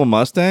promise people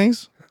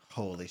Mustangs?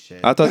 Holy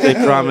shit. I thought they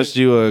promised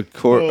you a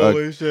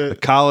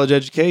shit. college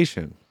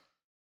education.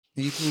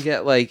 You can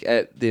get like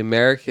at the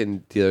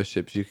American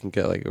dealerships, you can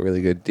get like a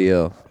really good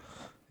deal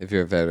if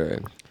you're a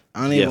veteran.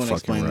 I don't Yeah, even want to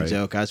fucking explain right. the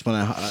joke. I just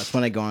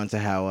want to go on to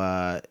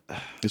how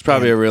It's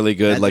probably a really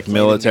good that like deflated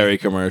military me.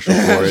 commercial for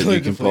it. That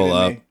You can pull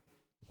up.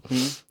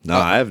 deflated me. No,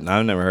 I've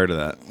never heard of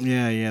that.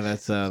 Yeah,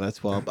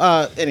 that's well.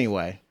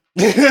 Anyway.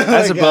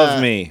 That's Like,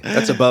 above me.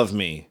 That's above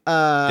me.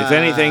 If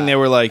anything, they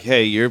were like,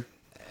 "Hey, you're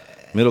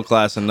middle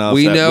class enough.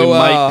 We that know we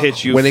might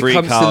pitch you when it free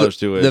comes college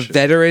to the tuition."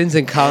 veterans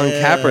and Colin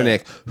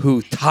Kaepernick,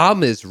 who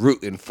Tom is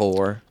rooting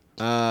for.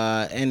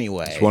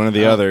 Anyway. It's one or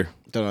the other.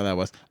 Don't know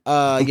what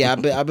that was. Yeah,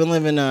 I've been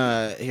living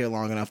here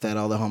long enough that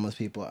all the homeless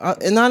people,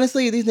 and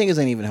honestly, these niggas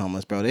ain't even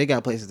homeless, bro. They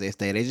got places they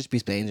stay. They just be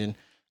spanging.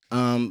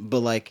 But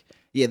like,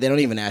 yeah, they don't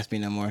even ask me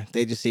no more.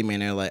 They just see me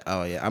and they're like,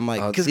 "Oh yeah." I'm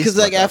like, because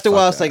like after a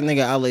while, it's like,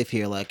 nigga, I live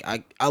here. Like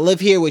I live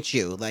here with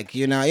you. Like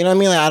you know what I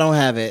mean. Like I don't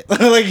have it.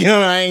 Like you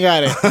know, I ain't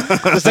got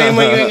it. The same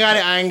way you ain't got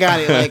it, I ain't got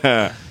it.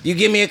 Like you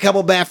give me a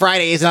couple bad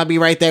Fridays and I'll be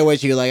right there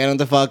with you. Like I don't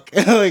the fuck.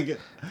 Like.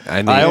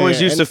 I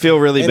always used to feel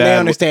really and bad. they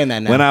understand that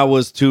now. When I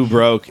was too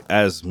broke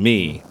as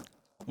me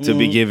to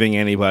be giving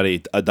anybody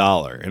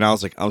 $1, and I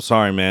was like, "I'm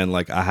sorry, man.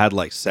 Like I had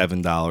like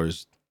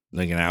 $7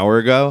 like an hour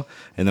ago,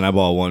 and then I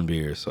bought 1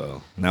 beer.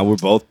 So now we're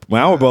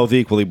both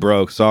equally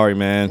broke. Sorry,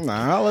 man.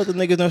 Nah, I'll let the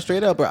niggas know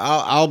straight up, or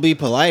I'll be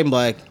polite and be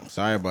like,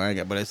 "Sorry, bro," I ain't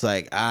got-" but it's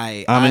like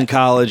I'm in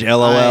college.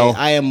 LOL.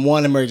 I am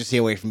one emergency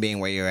away from being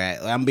where you're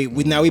at.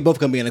 Now we both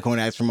gonna be in the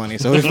corner asking for money,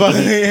 so it's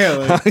fucking yeah,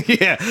 like,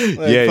 yeah,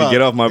 like, yeah. fuck.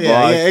 Get off my Yeah,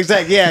 block. yeah,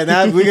 exactly. Yeah,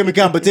 now we're gonna be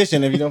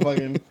competition if you don't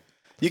fucking.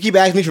 You keep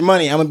asking me for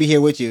money, I'm gonna be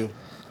here with you,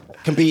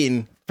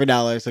 competing for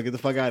dollars. So get the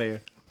fuck out of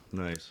here.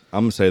 Nice.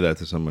 I'm gonna say that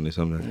to somebody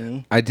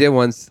someday. I did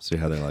once See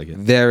how they like it.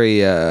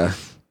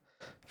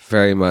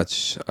 very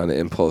much on an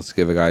impulse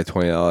give a guy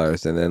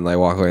 $20 and then like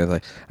walk away and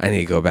like, I need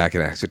to go back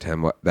and ask for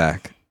 10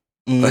 back.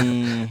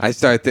 I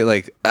started to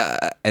like,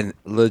 and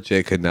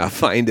legit could not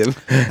find him.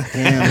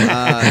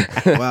 Damn.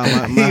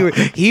 Wow.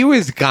 He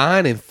was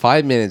gone in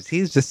 5 minutes.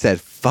 He just said,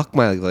 "Fuck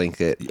my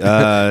blanket."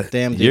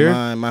 Damn, dude, you're-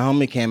 my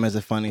homie Cam has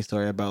a funny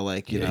story about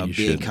like you Yeah, know you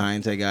being should.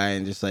 kind to a guy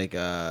and just like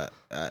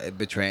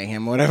betraying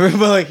him or whatever.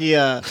 But like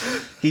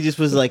he just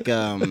was like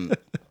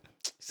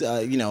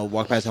you know,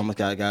 walk past homeless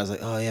guy. The guy was like,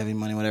 "Oh, you have any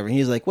money, whatever." And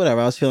he's like,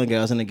 "Whatever." I was feeling good.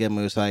 I was in a good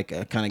mood, so I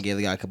kind of gave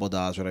the guy a couple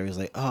 $, whatever. He's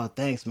like, "Oh,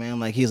 thanks, man."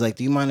 Like he's like,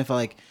 "Do you mind if I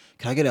like?"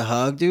 Can I get a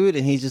hug, dude?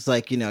 And he's just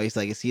like, you know, he's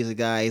like, he sees a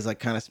guy, he's like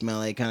kind of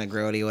smelly, kind of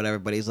grody, whatever.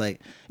 But he's like,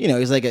 you know,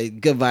 he's like a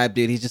good vibe,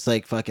 dude. He's just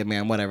like, fuck it,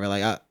 man, whatever.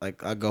 Like,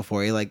 I'll go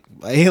for it. He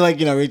like,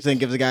 you know, reaches in,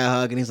 gives the guy a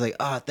hug, and he's like,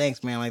 oh,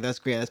 thanks, man. Like, that's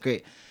great.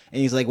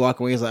 And he's like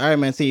walking away. He's like, all right,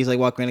 man. See, he's like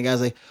walking away. And the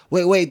guy's like,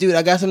 wait, dude,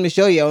 I got something to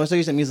show you. I want to show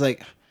you something. He's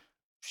like,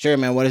 sure,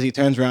 man. What is he?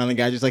 Turns around, and the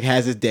guy just like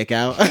has his dick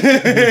out.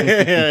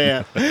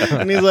 yeah.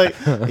 And he's like,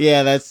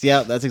 yeah, that's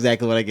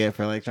exactly what I get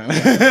for like trying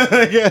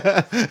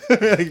to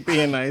like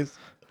being nice.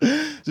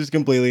 Just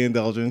completely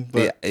indulgent.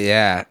 But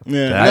Yeah.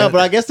 no,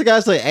 but I guess the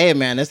guy's like, hey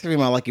man, that's gonna be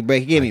my lucky break.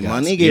 He gave me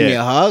money, he gave me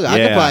a hug. I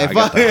could probably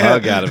got the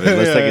hug out of it.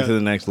 Let's take it to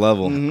the next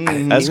level.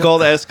 That's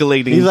called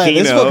escalating. He's like,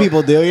 this is what Kino.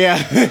 people do. Yeah.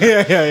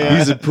 yeah.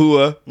 He's a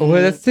pua. Well,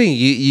 that's the thing.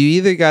 You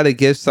either got to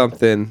give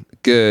something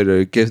good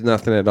or give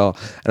nothing at all.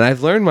 And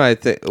I've learned my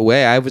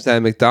way. I was at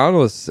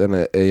McDonald's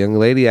and a young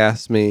lady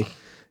asked me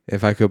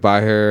if I could buy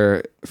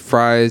her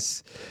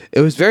fries. It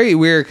was very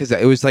weird because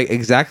it was like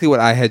exactly what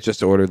I had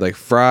just ordered, like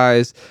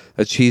fries,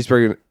 a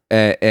cheeseburger,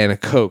 and a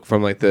Coke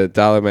from like the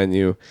dollar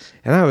menu.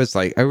 And I was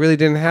like, I really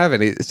didn't have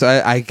any. So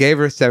I gave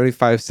her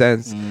 75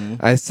 cents.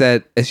 I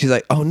said, and she's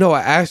like, oh no,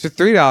 I asked for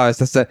 $3. I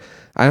said,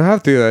 I don't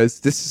have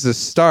 $3. This is a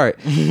start.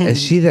 And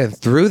she then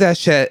threw that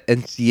shit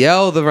and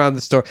yelled around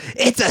the store,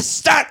 "It's a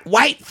start,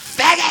 white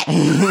faggot!"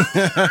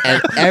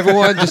 And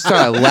everyone just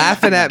started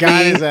laughing at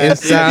Got me. his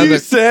ass. You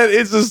said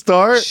it's a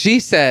start. She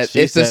said She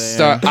it's a said it,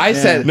 start. yeah. I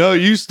Yeah. said No,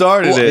 you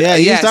started it. Yeah,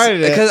 you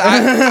started it.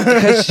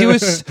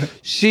 because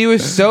she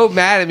was so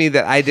mad at me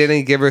that I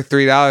didn't give her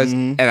 $3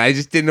 and I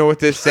just didn't know what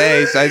to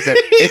say. So I said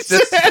it's a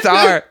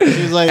start.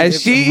 She's like, and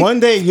she one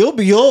day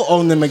you'll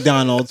own the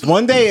McDonald's.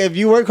 One day, if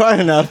you work hard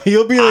enough,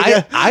 you'll be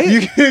like,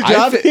 you get a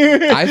job here.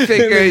 I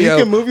figure, you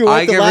can move your way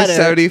I up the give her ladder.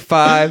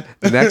 75.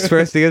 The next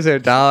person gives her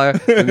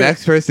 $1. The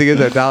next person gives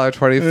her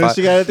 $1.25.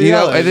 She got a You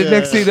know, $3, and then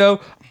next thing you know,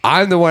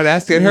 I'm the one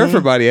asking her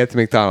for money at the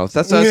McDonald's.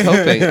 That's what I was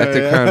hoping at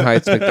the Crown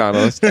Heights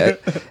McDonald's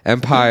at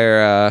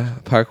Empire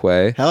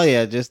Parkway. Hell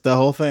yeah, just the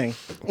whole thing.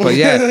 But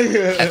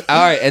yeah, all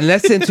right, and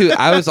that's into.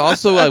 I was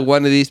also like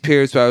one of these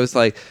periods where I was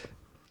like,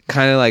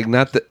 kind of like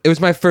not the. It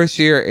was my first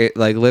year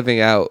like living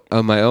out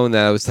on my own.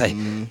 That I was like,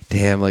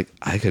 damn, like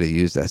I could have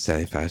used that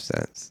 75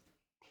 cents.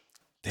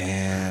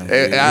 Damn.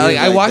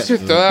 I watched her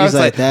throw. I was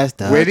like, that's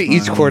where did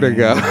each quarter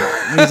go?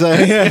 He's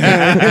like,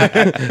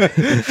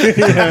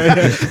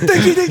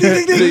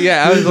 So,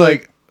 yeah, I was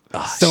like,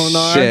 oh,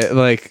 Sonar. shit,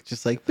 like.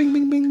 just like bing,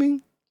 bing, bing,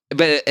 bing.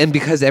 But and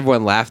because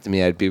everyone laughed at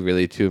me, I'd be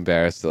really too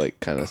embarrassed to like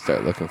kind of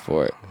start looking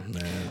for it.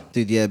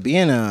 Dude, yeah,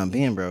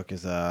 being broke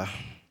is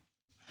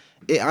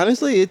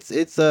honestly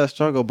it's a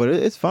struggle, but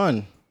it's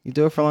fun. You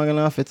do it for long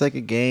enough, it's like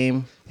a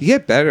game. You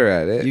get better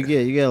at it. You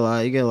get a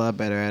lot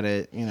better at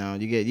it. You know,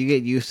 you get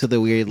used to the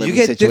weird living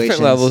You get situations.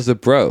 different levels of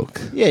broke.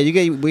 Yeah, you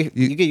get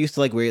used to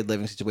like weird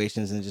living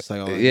situations and just like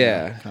all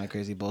that kind of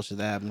crazy bullshit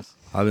that happens.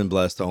 I've been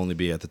blessed to only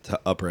be at the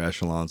upper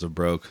echelons of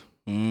broke.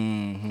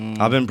 Mm-hmm.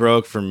 I've been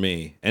broke for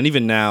me, and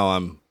even now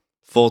I'm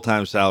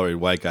full-time salaried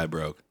white guy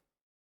broke.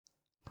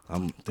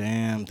 I'm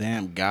Damn,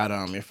 got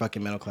him. You're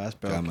fucking middle class,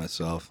 bro. got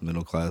myself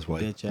middle class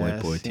white Bitch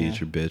ass, boy yeah.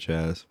 teacher bitch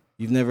ass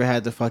You've never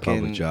had to fucking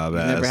public job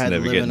you've ass had to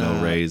never live get in no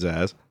a- raise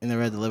ass. You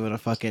never had to live in a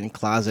fucking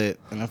closet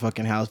in a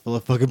fucking house full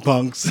of fucking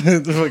punks.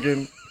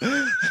 The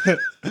fucking.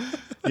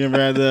 You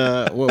never had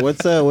the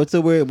what's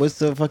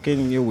the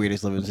fucking your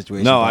weirdest living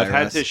situation? No, by I've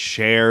had Russ? to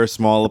share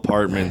small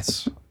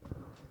apartments,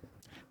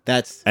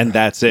 That's and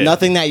that's it.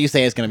 nothing that you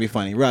say is gonna be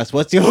funny. Russ,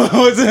 what's a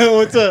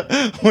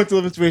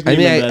living situation? I you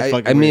mean, remember that's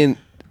fucking I weird? mean,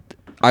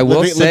 I will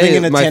living say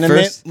in a my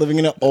tenement, first. living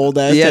in an old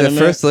ass Yeah, tenement.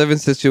 the first living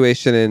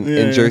situation in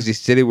Yeah. Jersey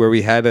City where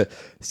we had to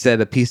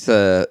set a piece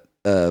of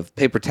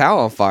paper towel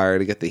on fire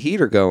to get the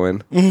heater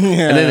going. And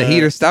then the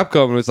heater stopped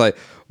going and was like,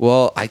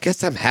 well, I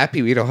guess I'm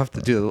happy we don't have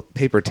to do the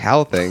paper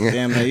towel thing.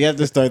 Damn, man, you have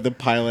to start the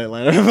pilot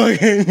ladder.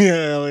 Fucking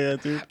hell yeah,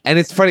 dude. And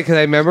it's funny because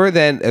I remember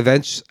then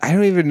eventually, I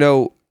don't even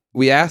know,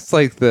 we asked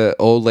like the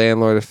old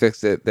landlord to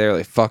fix it. They're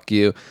like, fuck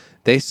you.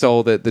 They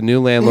sold it. The new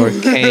landlord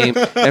came.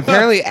 And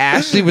apparently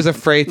Ashley was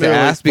afraid to They're like,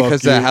 ask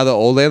because "Fuck of you." how the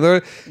old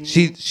landlord,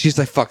 she's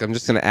like, fuck, I'm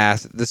just going to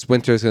ask. This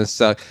winter is going to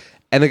suck.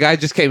 And the guy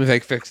just came and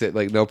like, fix it.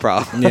 Like, no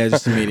problem. Yeah,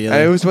 just immediately.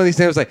 And it was one of these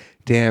things. I was like,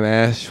 damn,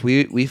 Ash,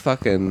 we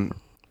fucking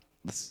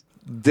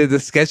did the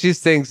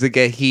sketchiest things to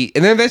get heat.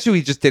 And then eventually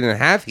we just didn't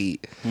have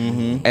heat.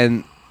 Mm-hmm.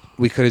 And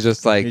we could have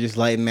just like, You're just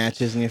lighting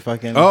matches in your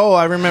fucking. Oh,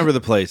 I remember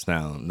the place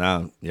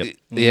now. Yep.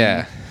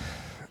 yeah.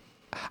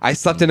 I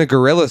slept in a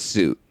gorilla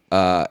suit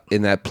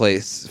in that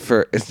place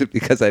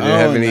because I didn't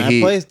have any in that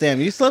heat. place?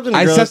 Damn, you slept in a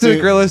I gorilla slept in a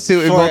suit gorilla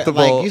suit in for,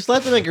 multiple. Like, you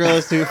slept in a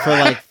gorilla suit for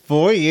like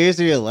 4 years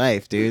of your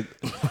life, dude.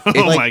 Oh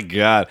Like- my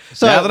god!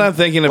 So- Now that I'm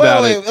thinking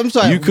about it, I'm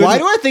sorry. you couldn't- Why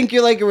do I think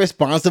you're like a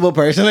responsible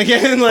person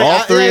again? Like,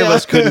 all three of yeah.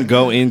 us couldn't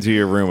go into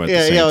your room at the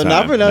Yeah, same yeah, time.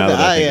 not for now nothing.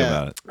 that I think yeah.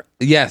 about it,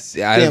 Yes, I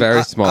had a Damn, very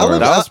I small live- room.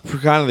 that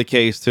was kind of the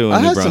case too in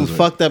I New had some Brunswick.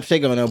 fucked up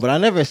shit going on, but I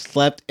never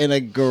slept in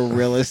a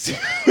gorilla suit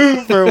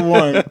for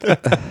warmth.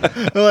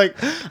 Like,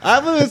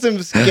 I've lived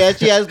in some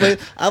sketchy ass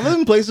places. I've lived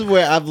in places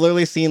where I've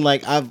literally seen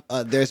like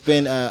there's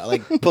been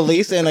like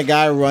police and a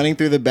guy running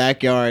through the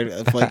backyard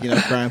of like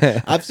crime.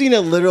 I've seen a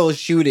literal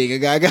shooting. A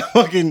guy got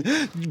fucking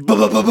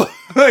like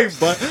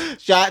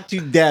shot to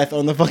death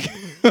on the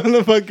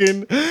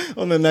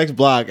next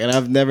block, and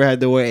I've never had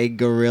to wear a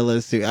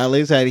gorilla suit. I at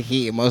least had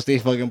heat in most of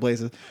these fucking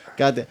places.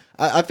 God damn.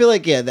 I feel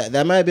like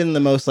that might have been the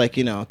most like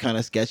kind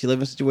of sketchy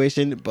living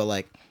situation, but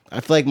like I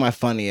feel like my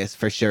funniest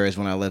for sure is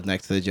when I lived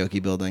next to the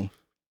Jokey building.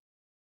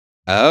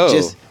 Oh,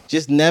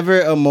 Just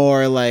never a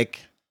more like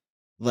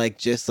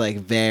just like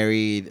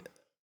varied.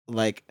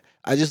 Like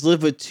I just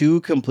lived with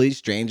two complete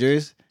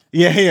strangers.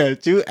 Yeah,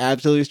 two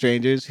absolute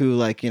strangers who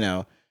like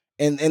and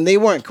they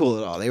weren't cool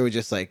at all. They were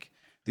just like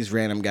these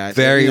random guys.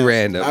 very Like,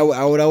 random.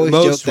 I would always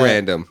Most joke that,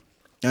 random.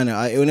 I know.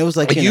 When it was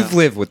like You've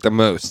lived with the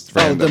most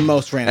random. the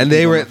most random. And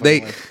they people were in my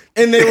fucking life.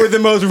 And they were the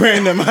most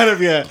random out of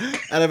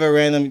a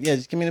random. Yeah,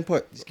 just give me a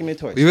torch. Just give me a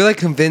torch. We were like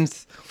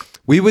convinced.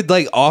 We would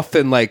like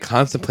often like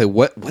contemplate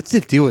what's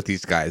the deal with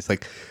these guys.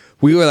 Like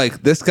we were like,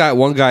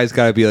 one guy's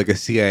got to be like a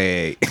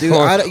CIA Dude,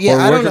 or I don't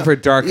working know. for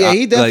dark. Yeah,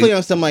 he definitely like,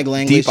 on some like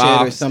language deep shit or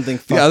ops. something.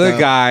 The fucked other up.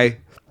 guy,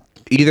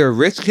 either a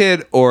rich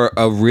kid or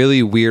a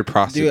really weird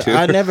prostitute. Dude,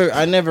 I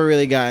never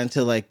really got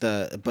into like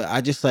but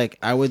I just like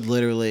I would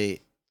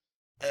literally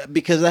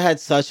because I had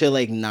such a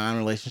like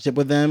non-relationship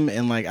with them,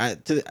 and like I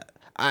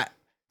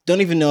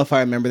don't even know if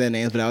I remember their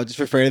names, but I would just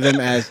refer to them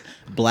as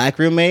black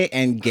roommate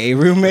and gay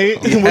roommate,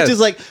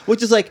 Yes.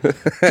 which is like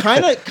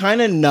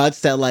kind of nuts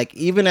that like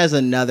even as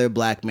another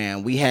black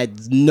man, we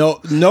had no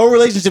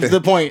relationship to the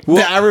point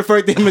that I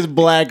referred to him as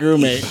black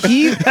roommate.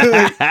 He,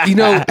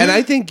 and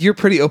I think you're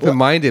pretty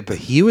open-minded, but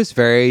he was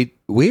very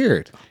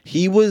weird.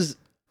 He was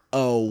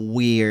a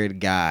weird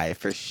guy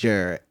for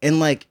sure, and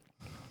like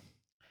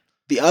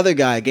the other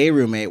guy, gay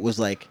roommate, was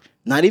like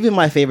not even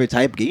my favorite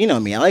type of gay. You know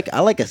me. I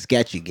like a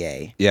sketchy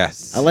gay.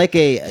 Yes. I like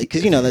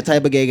because the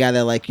type of gay guy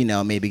that like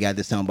maybe got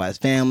disowned by his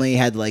family,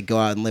 had to like go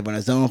out and live on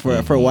his own for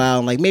a while,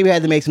 and like maybe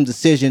had to make some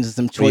decisions and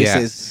some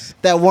choices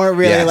that weren't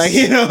really like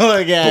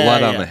like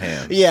blood on the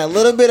hands. Yeah, a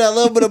little bit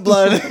of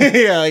blood.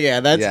 yeah.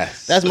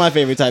 That's my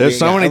favorite type. There's of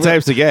gay so guy. many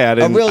types of gay. I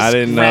didn't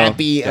know.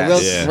 A real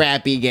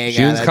scrappy gay guy.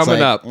 June's that's coming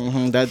like,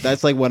 up.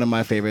 That's like one of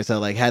my favorites. That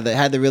like had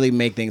to really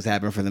make things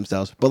happen for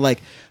themselves. But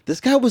like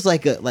this guy was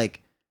like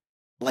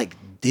like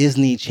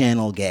Disney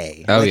Channel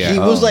gay. Oh, like, yeah. He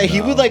was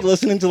like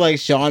listening to like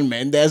Shawn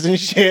Mendes and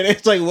shit.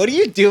 It's like, what are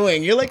you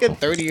doing? You're like a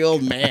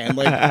 30-year-old man.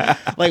 Like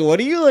what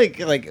are you like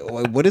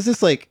what is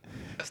this like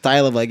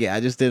style of like? Yeah, I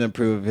just didn't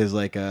approve of his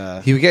like.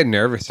 He would get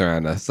nervous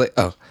around us. Like,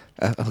 oh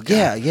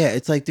God. Yeah.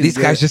 It's like dude, These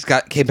guys just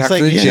came back it's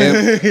from like- the gym.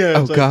 yeah,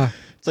 Oh it's like- God.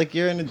 It's like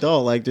you're an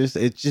adult. Like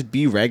just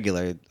be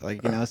regular.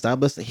 Like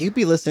stop listening. He'd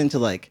be listening to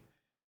like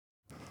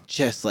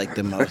just like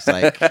the most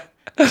like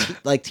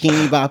like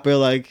teeny bopper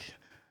like.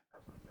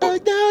 I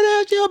know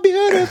that you're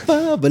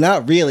beautiful, but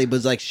not really. But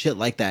it's like shit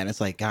like that, and it's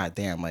like, god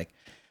damn, like,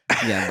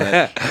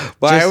 yeah. But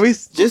Why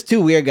always? just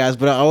two weird guys.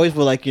 But I always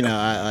will like,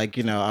 I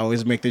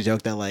always make the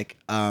joke that like,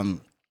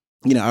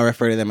 I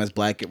refer to them as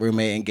black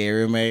roommate and gay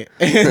roommate,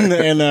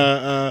 and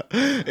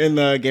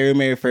gay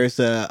roommate refers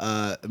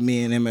to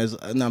me and him as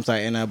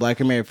and black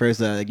roommate refers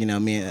to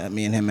me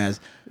and him as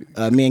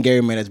me and gay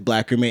roommate as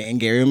black roommate and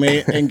gay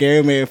roommate, and gay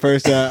roommate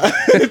refers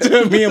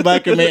to me and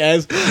black roommate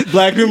as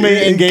black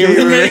roommate and gay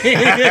roommate.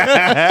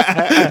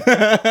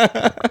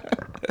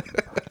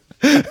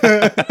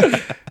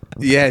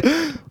 Yeah,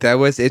 that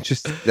was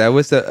interesting. That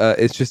was a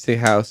interesting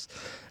house.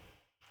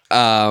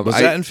 Was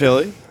that in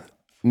Philly?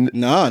 No,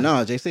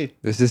 JC.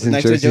 This is in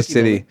Next to Jersey Jersey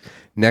City, Building.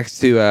 next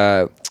to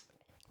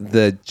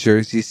the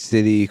Jersey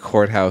City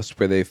courthouse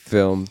where they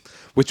filmed,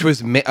 which was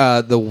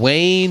the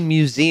Wayne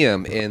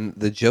Museum in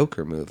the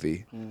Joker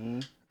movie.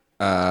 And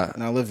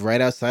I lived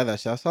right outside that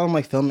shit. I saw them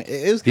like filming.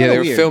 It was Yeah, kind they of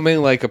were weird.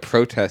 filming like a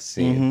protest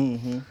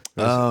scene.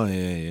 Oh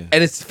yeah.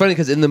 And it's funny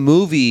because in the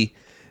movie,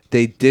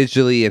 they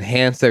digitally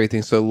enhanced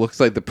everything so it looks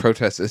like the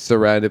protest is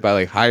surrounded by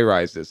like high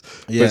rises.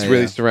 But it's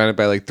really surrounded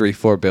by like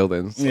 3-4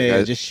 buildings. Yeah,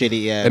 Like, just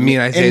shitty. Yeah, I mean,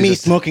 I say and me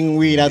just- smoking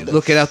weed out the.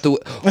 looking out the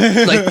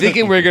like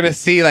thinking we're gonna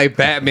see like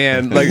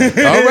Batman like all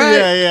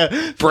right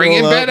yeah. bring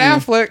in Pull Ben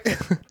up Affleck.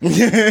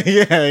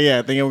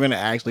 yeah. Thinking we're gonna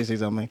actually see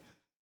something.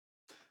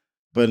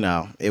 But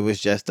no, it was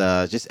just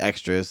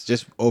extras,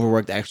 just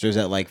overworked extras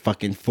at like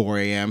fucking 4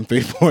 a.m.,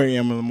 4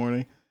 a.m. in the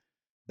morning.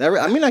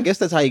 I guess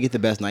that's how you get the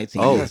best night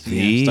scene. Oh, Start in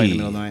the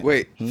middle of the night.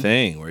 Wait,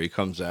 Thing where he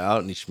comes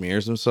out and he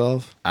smears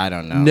himself. I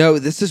don't know. no,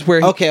 this is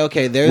where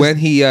Okay. There's when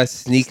he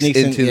sneaks Sneaks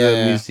in- into yeah.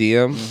 the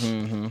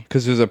museum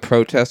because there's a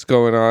protest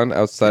going on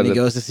outside and he of.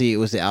 goes to see.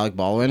 Was it Alec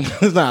Baldwin?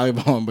 It's not Alec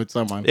Baldwin, but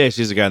someone. Yeah,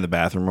 she's the guy in the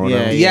bathroom or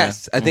whatever. Yeah.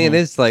 Yes, I think it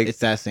is like It's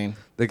that scene.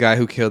 the guy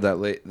who killed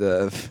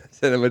the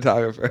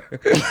cinematographer.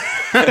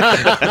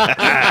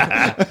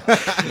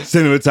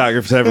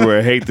 Cinematographers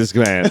everywhere hate this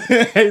man.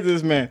 Hate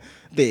this man.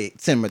 The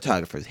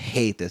cinematographers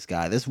hate this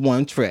guy. This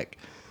one trick.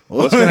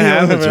 What's gonna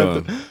happen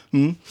to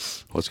him?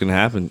 What's gonna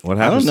happen? What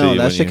I happens don't to know. you?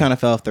 That shit kind of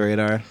fell off the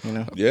radar.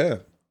 Yeah,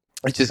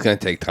 it's just gonna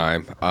take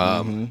time.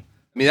 I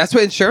mean, that's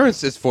what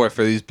insurance is for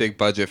these big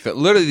budget films.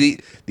 Literally,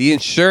 the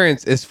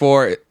insurance is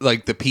for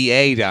like the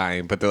PA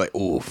dying, but they're like,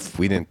 oof,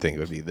 we didn't think it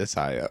would be this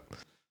high up.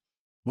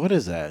 What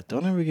is that?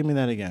 Don't ever give me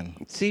that again.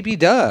 CB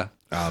duh.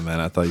 Oh man,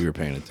 I thought you were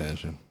paying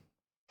attention.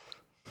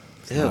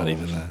 It's not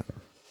even that.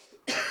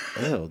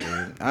 Ew,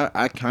 dude.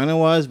 I kind of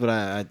was, but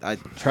I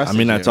trusted I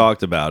mean, you. I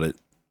talked about it.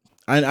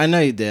 I know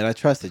you did. I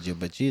trusted you,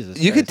 but Jesus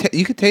You Christ. could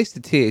you could taste the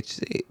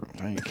THC.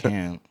 No, you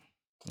can't.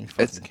 You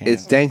fucking It's can't.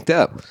 it's danked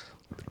up.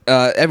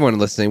 Everyone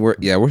listening,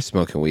 we're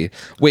smoking weed.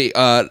 Wait,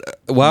 while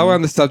we're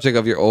on the subject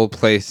of your old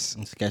place,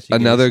 Sketchy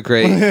another gays.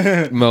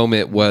 great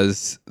moment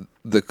was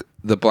the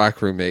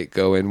black roommate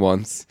go in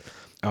once.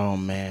 Oh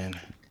man.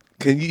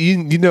 Can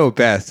you know it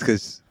best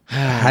because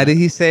how did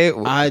he say it?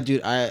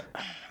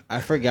 I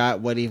forgot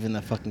what even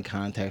the fucking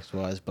context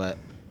was, but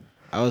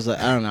I was like,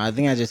 I don't know. I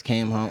think I just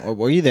came home. Or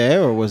were you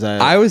there, or was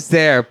I was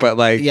there, but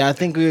like, Yeah, I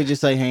think we were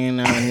just like hanging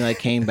out, and he like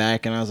came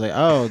back, and I was like,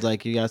 oh,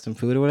 like you got some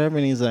food or whatever,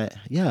 and he's like,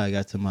 yeah, I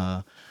got some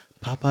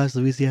Popeye's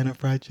Louisiana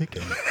fried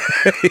chicken.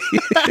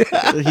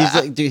 He's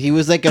like, dude, he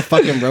was like a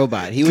fucking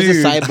robot. He was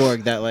Dude. a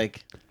cyborg that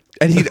like.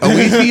 and he'd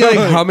always be like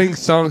humming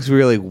songs. We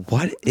were like,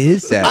 what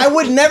is that? I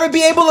would never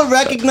be able to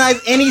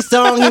recognize any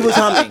song he was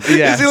humming.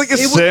 Yeah. Is he like a It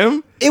was-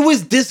 sim? It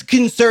was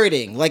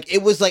disconcerting. Like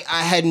it was like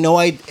I had no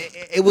idea.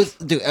 It was,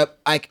 dude.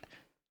 Like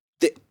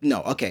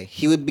No, okay.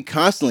 He would be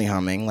constantly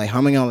humming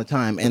all the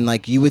time, and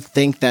like you would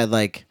think that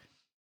like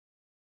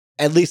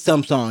at least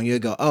some song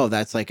you'd go, oh,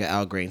 that's like an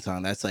Al Green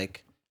song. That's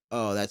like,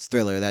 oh, that's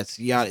Thriller. That's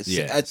Yeah,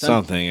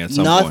 something at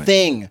some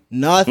nothing,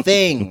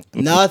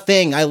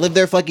 nothing. I lived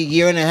there for like a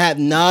year and a half.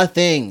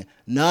 Nothing.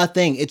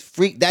 It's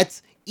freak.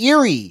 That's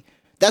eerie.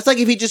 That's like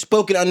if he just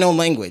spoke an unknown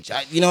language.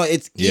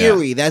 It's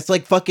eerie. That's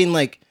like fucking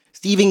like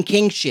Stephen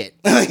King shit.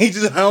 He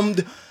just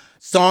hummed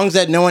songs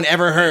that no one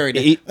ever heard.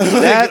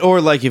 That or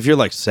like if you're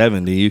like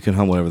 70, you can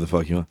hum whatever the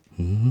fuck you want.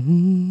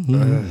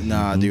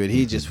 Nah, dude,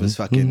 he just was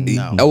fucking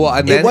no. Oh, well,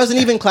 It wasn't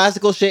even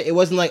classical shit. It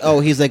wasn't like, oh,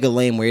 he's like a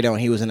lame weirdo and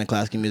he was into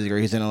classical music or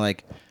he's into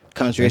like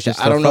country shit.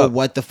 I don't know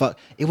what the fuck.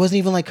 It wasn't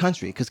even like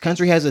country because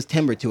country has this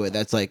timbre to it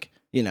that's like,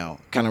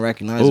 kind of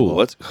recognizable. Oh,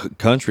 what's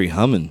country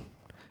humming?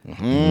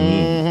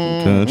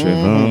 Country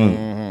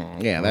humming.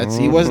 Yeah,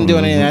 he wasn't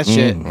doing any of that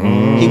shit.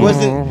 He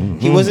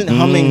wasn't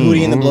humming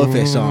Hootie and the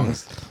Blowfish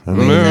songs. Wait,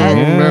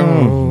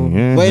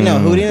 no,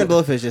 Hootie and the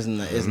Blowfish isn't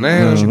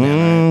country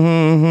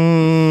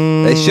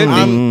band. They should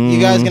be. You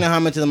guys gonna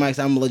hum into the mics?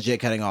 I'm legit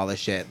cutting all this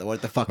shit.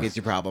 What the fuck is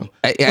your problem?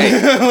 Hey,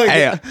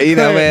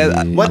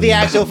 man. What the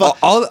actual fuck?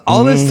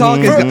 All this talk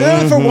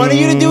is for one of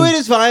you to do it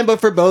is fine, but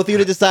for both of you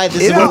to decide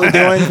this is what we're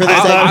doing for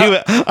the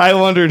segment. I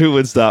wondered who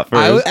would stop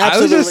first. I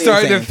was just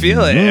starting to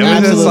feel it. It was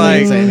Absolutely just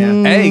like,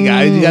 insane, yeah. hey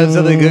guys, you got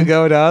something good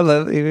going on?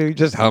 Let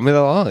just hum it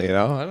along. I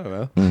don't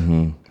know.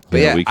 Mm-hmm. But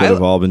yeah, we could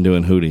have all been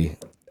doing Hootie.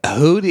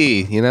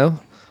 Hootie,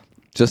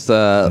 just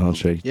Don't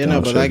shake. Yeah,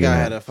 no, but that guy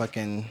had a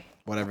fucking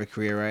whatever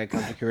career, right?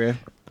 Country career.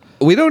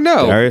 we don't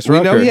know. Darius We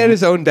know Rucker. he had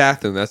his own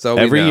bathroom. That's all.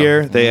 Every we know.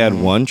 year they add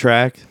one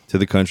track to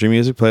the country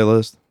music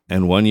playlist,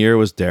 and one year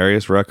was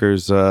Darius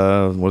Rucker's.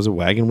 Was it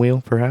Wagon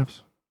Wheel?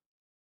 Perhaps.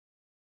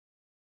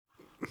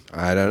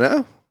 I don't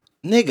know.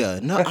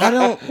 Nigga, no, I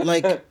don't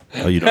like.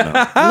 Oh, you don't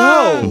know.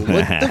 No,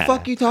 what the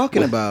fuck you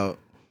talking about?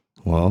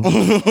 Well,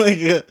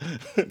 Like,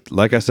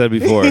 like I said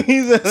before,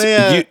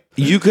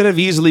 you could have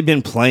easily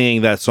been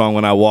playing that song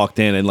when I walked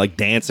in and like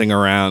dancing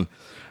around,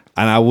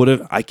 and I would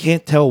have. I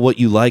can't tell what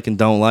you like and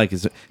don't like.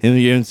 It's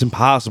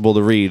impossible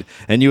to read,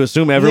 and you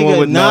assume everyone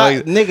would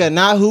know. Nigga,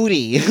 not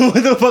Hootie.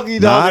 What the fuck are you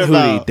Not talking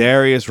Hootie, about?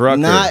 Darius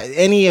Rucker. Not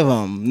any of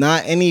them.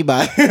 Not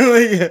anybody.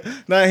 Like,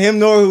 not him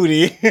nor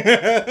Hootie.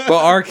 Well,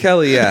 R.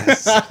 Kelly,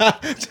 yes.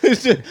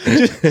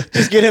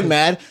 just get him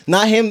mad.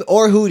 Not him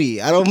or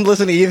Hootie. I don't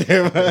listen to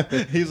either. But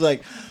he's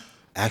like,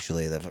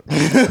 actually,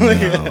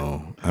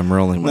 No, I'm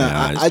rolling my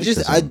eyes. I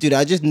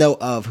just know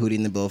of Hootie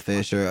and the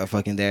Blowfish or a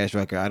fucking Darius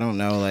Rucker. I don't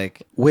know,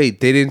 like. Wait,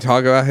 they didn't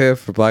talk about him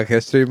for Black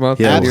History Month?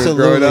 Yeah, when you were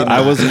growing Absolutely up?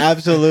 not.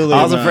 Absolutely.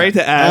 I was not. afraid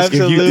to ask if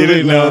you Absolutely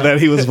didn't know not. that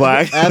he was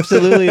black.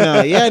 Absolutely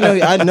not. Yeah, no,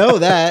 I know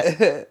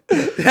that.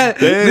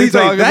 He's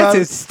talk like, about that's it?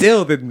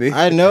 instilled in me.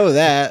 I know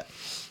that.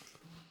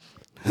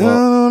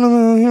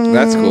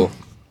 That's cool.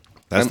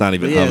 That's not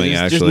even Yeah, humming,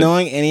 just actually.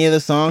 knowing any of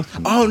the songs.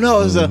 Oh no,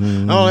 it's I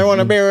only want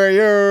to bury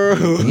you.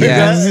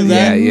 Yes.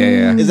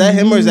 Yeah. Is that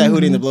him or is that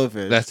Hootie and the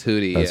Blowfish? That's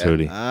Hootie. That's yeah.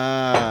 Hootie.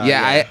 Ah,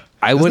 Yeah,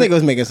 I This wouldn't. nigga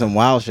was making some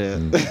wild shit.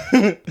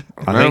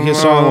 I think his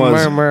song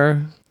was.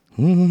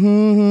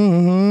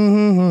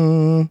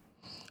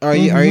 Are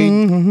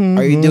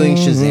you doing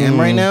Shazam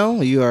right now?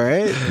 Are you all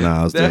right? No,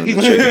 I was He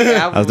doing. tricked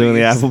I was doing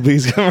the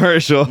Applebee's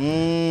commercial.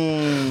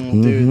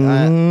 Dude,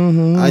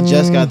 I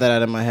just got that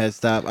out of my head.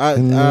 Stop.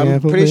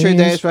 I'm pretty sure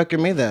Darius Rucker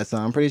made that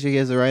song. I'm pretty sure he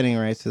has the writing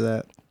rights to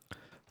that.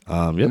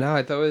 Yep. No,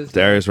 I thought it was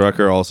Darius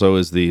Rucker also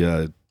is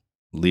the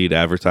lead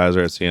advertiser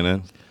at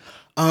CNN.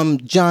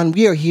 John,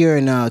 we are here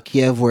in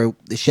Kiev where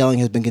the shelling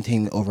has been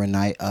continuing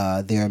overnight.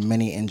 There are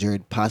many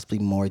injured, possibly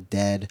more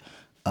dead.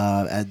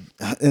 And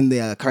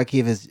the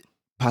Kharkiv has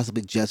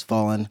possibly just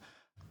fallen.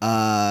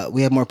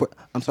 We have more.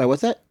 I'm sorry,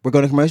 what's that? We're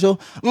going to commercial.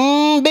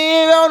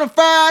 Beer on a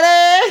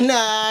Friday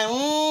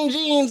night.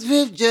 Jeans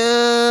fit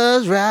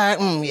just right.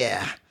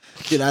 Yeah.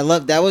 Dude, I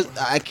love that.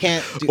 I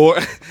can't. Dude. Or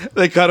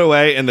they cut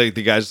away and the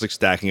guy's just like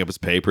stacking up his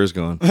papers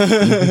going.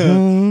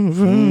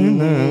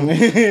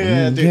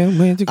 Yeah,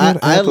 dude.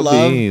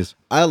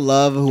 I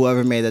love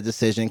whoever made that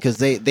decision because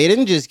they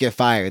didn't just get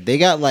fired. They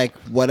got like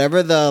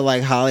whatever the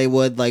like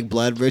Hollywood like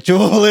blood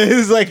ritual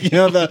is, like the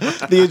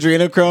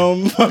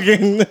adrenochrome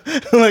fucking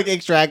like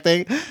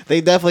extracting.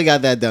 They definitely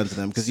got that done to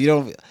them because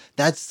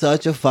that's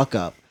such a fuck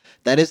up.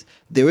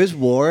 There is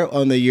war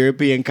on the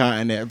European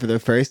continent for the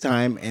first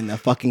time in a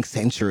fucking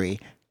century.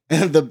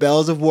 And the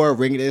bells of war are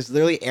ringing. There's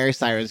literally air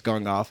sirens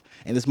going off,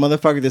 and this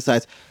motherfucker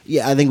decides,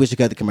 "Yeah, I think we should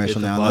cut the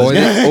commercial now." or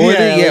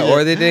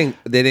they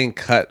didn't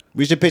cut.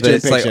 We should picture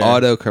It's like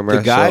auto commercial.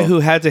 The guy who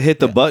had to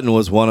hit the button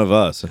was one of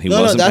us, and he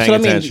wasn't that's paying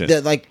what I mean. attention.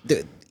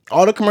 The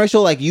auto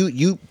commercial, like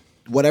you,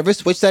 whatever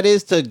switch that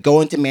is to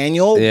go into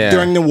manual Yeah.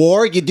 during the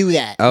war, you do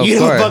that. Of You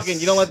don't course.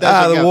 you don't let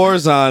that. shit The go.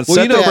 war's on. Well,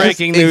 Set you know, the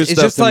breaking news it's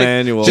stuff just to like,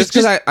 manual. Just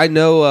because I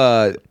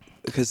know,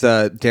 because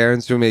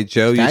Darren's roommate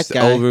Joe, That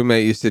guy. old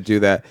roommate, used to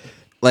do that.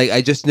 like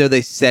I just know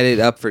they set it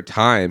up for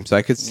time, so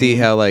I could see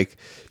how like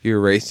you're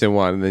racing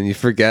one and then you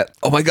forget.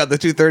 Oh my god, the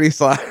 2:30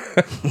 slot.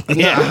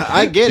 Yeah,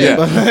 I get it,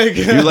 but like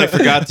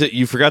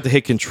you forgot to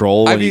hit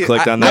control when you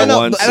clicked on that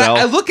one and cell.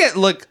 I look at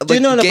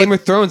Dude, no, Game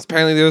of Thrones.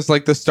 Apparently, there was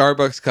like the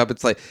Starbucks cup.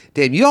 It's like,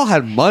 damn, you all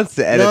had months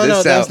to edit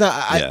this that's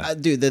out.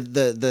 not. Dude,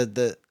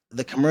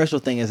 the commercial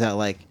thing is that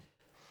like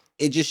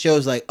it just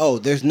shows like, oh,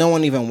 there's no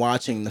one even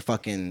watching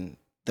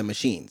the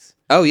machines.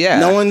 Oh yeah,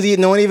 no one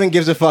even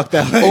gives a fuck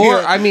that. Like, or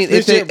I mean,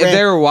 if shit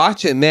they were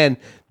watching, man,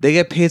 they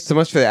get paid so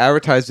much for the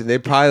advertising. They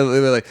probably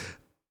were like,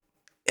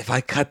 if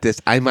I cut this,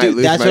 I might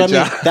lose that's my what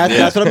job. I mean.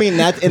 That's what I mean.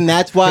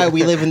 That's why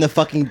we live in the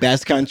fucking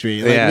best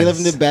country. Like, we live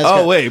in the best.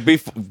 Oh wait,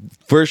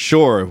 for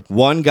sure,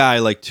 one guy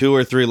like 2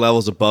 or 3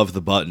 levels above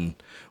the button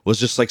was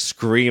just like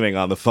screaming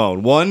on the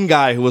phone. One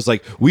guy who was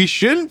like, "We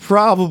shouldn't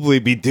probably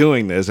be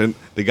doing this," and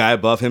the guy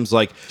above him's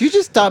like, "Did you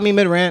just stop me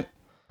mid rant?"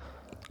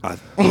 I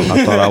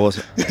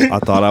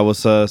thought I was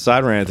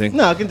side ranting.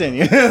 No,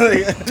 continue.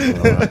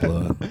 I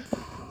blew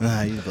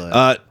it. You blew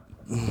it.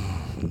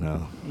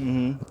 No.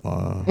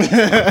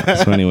 Mm-hmm.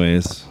 So,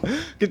 anyways,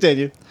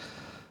 continue.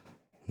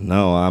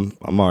 No, I'm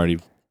already.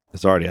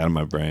 It's already out of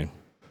my brain.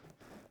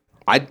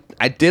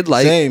 I did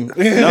like. Same.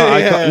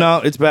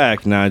 No, it's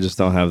back. No, I just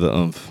don't have the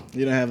oomph.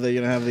 You don't have the.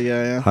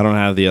 Yeah. I don't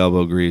have the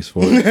elbow grease for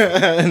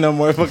it. No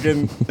more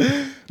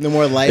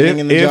lighting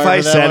in the jar. If I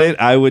for that said one? it,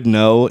 I would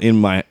know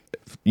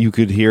you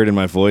could hear it in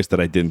my voice that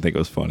I didn't think it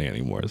was funny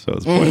anymore. So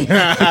it's funny.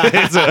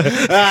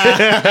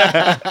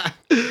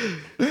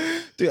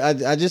 Dude,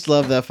 I just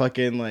love that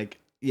fucking like,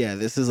 yeah,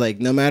 this is like,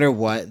 no matter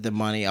what, the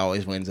money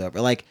always wins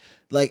over. Like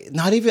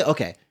not even,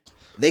 okay.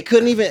 They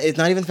couldn't even, it's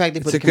not even the fact they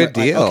put It's a good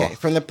deal. Like, okay,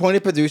 from the point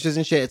of producers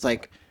and shit, it's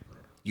like,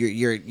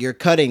 you're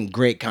cutting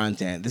great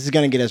content. This is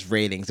gonna get us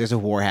ratings. There's a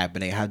war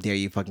happening. How dare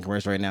you fucking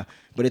commercial right now?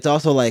 But it's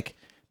also like,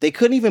 they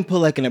couldn't even put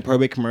like an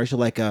appropriate commercial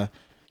like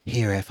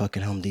here at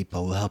fucking Home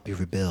Depot, we'll help you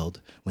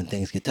rebuild when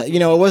things get tough. You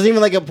know, it wasn't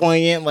even like a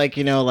poignant, like,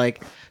 you know,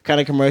 like kind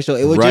of commercial.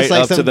 It was right just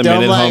like up some to the dumb,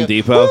 minute like, Home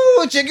Depot.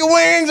 Ooh, chicken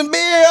wings and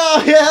beer.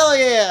 Oh, hell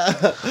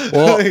yeah.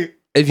 Well,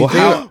 if you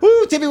think,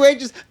 Woo, Tippy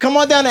wages, come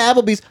on down to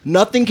Applebee's.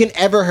 Nothing can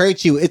ever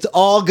hurt you. It's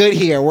all good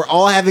here. We're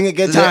all having a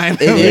good time.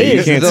 It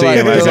is. You can't They're see like-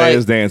 him. they're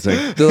Isaiah's like-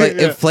 dancing. they're like,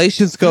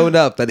 inflation's going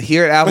up, but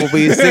here at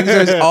Applebee's, things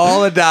are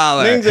all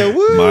 $1. Things are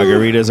woo.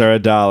 Margaritas are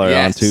 $1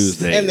 Yes. on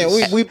Tuesdays. And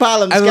then we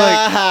pile them I'm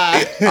sky like-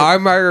 high. Our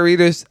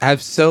margaritas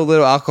have so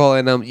little alcohol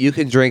in them. You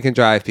can drink and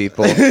drive,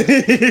 people.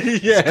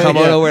 Yeah, Come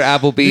on over to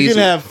Applebee's. You can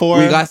have 4.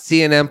 We got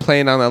CNN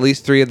playing on at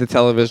least 3 of the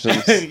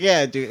televisions.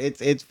 Yeah, dude,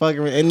 it's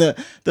fucking, and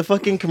the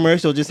fucking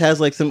commercial just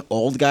has like some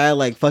old guy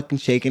like fucking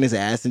shaking his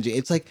ass, and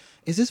it's like,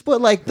 is this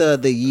what like the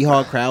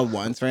yeehaw crowd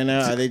wants right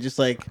now? Are they just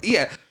like,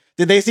 Yeah.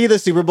 did they see the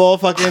Super Bowl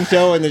fucking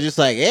show and they're just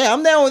like, yeah,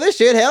 I'm down with this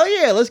shit, hell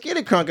yeah, let's get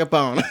it, crunk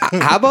upon.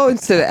 How about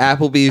instead of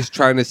Applebee's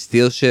trying to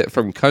steal shit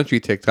from country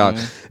TikTok,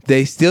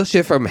 they steal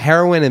shit from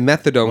heroin and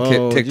methadone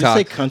Did you TikTok?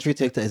 say country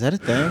TikTok? Is that a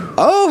thing?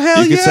 Oh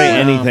hell You yeah! could say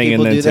anything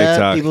People and then do that?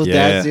 TikTok. People's Yeah.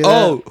 dads do that?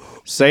 Oh,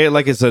 Say it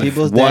like it's a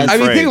People's one dads- I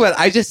mean, phrase. think about it.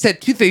 I just said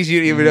 2 things you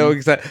didn't even know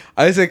because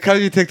I said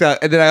country TikTok,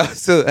 and then I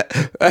also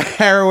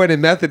heroin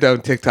and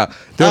methadone TikTok.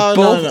 They're Oh,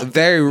 both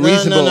very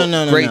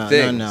reasonable, great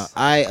things. No.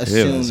 I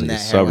assume it's like that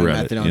a heroin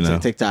subreddit, methadone you know?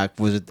 TikTok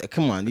was.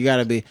 Come on, you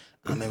gotta be.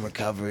 I'm in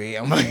recovery.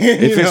 I'm like,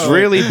 If it's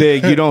really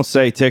big, you don't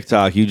say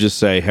TikTok. You just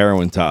say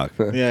heroin talk.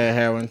 yeah,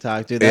 heroin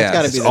talk, dude. That's Yeah,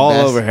 gotta It's be the all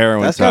best. over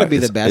heroin That's talk. gotta be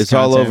the It's- best. It's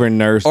all content. over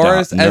nurse Or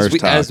talk. Nurse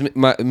talk. as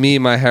me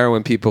and my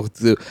heroin people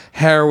do,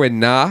 heroin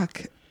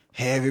knock.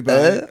 Hey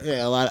everybody.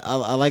 Yeah, a lot.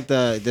 I like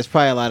there's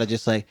probably a lot of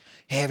just like,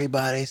 hey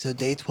everybody. So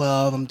day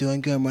 12, I'm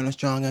doing good. I'm running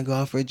strong. I'm gonna go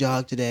out for a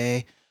jog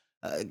today.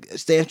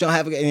 Staying strong.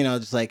 Have a good. You know,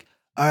 just like,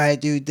 all right,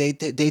 dude. Day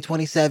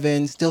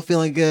 27. Still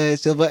feeling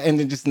good. And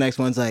then just the next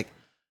one's like,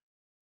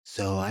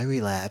 so I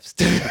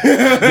relapsed.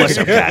 What's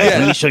up, guys?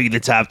 Let me show you the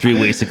top 3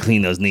 ways to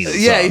clean those needles.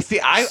 Yeah, off. you see,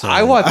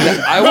 I want that.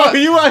 I want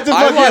You want to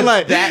I fucking want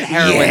like that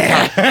heroin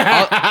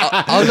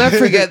talk. I'll never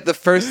forget the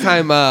first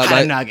time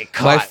not get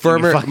caught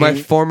my in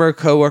your former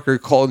coworker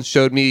Colton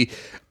showed me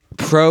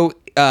pro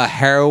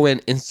heroin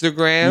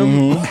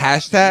Instagram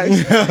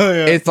hashtags.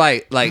 It's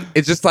like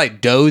it's just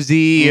like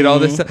dozy and all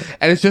this stuff,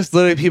 and it's just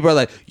literally people are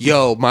like,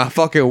 "Yo, my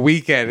fucking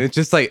weekend." It's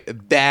just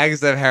like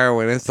bags of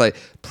heroin. It's like,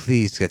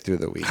 please get through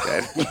the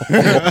weekend.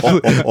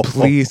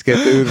 Please get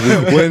through the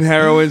weekend. When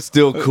heroin's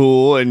still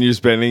cool and you're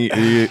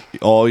spending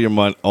all your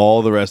money,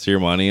 all the rest of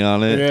your money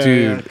on it,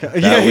 Dude,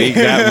 that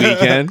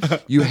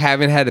weekend. You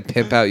haven't had to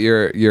pimp out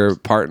your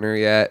partner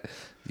yet.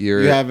 You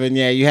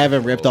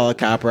haven't ripped all the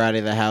copper out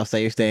of the house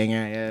that you're staying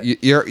at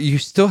yet. You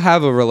still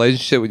have a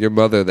relationship with your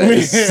mother that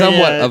is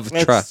somewhat Yeah, of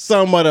that's trust.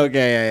 Somewhat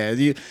okay.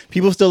 Yeah.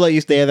 People still let you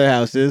stay at their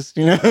houses.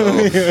 You know.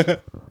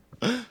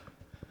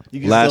 You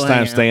can Last still time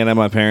hang out. staying at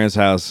my parents'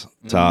 house,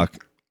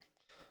 talk.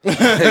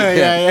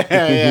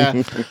 yeah.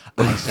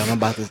 Alright, so I'm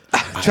about to.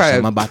 Try it.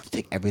 I'm about to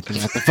take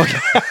everything out the fucking.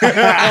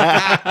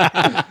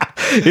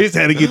 You just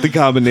had to get the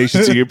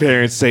combination so your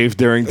parents safe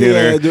during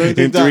dinner during in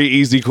TikTok. 3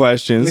 easy You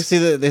questions. see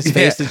this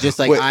face is just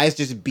like Wait. eyes,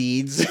 just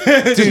beads.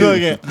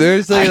 Dude,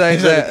 there's like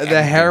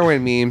the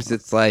heroin memes.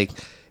 It's like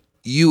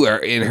You are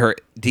in her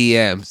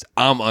DMs.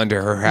 I'm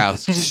under her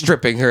house,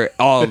 stripping her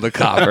all the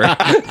copper.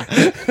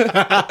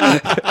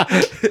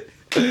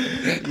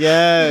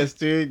 Yes,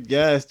 dude.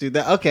 Yes, dude.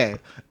 Okay.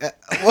 Okay.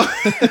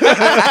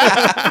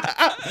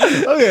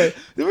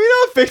 Did we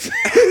not fix it?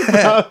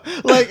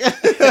 Like,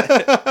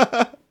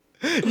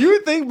 you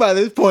would think by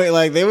this point,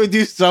 like, they would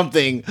do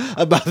something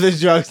about the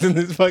drugs in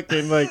this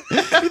fucking, like,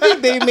 you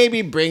think they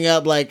maybe bring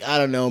up, like, I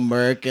don't know,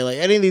 Merck and, like,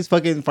 any of these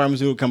fucking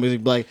pharmaceutical companies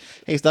would be like,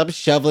 hey, stop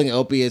shoveling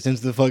opiates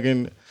into the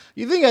fucking.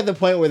 You think at the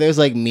point where there's,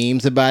 like,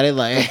 memes about it,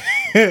 like,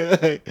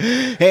 like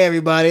hey,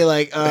 everybody,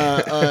 like,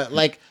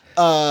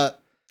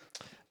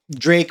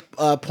 Drake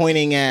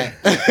pointing at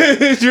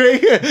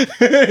Drake,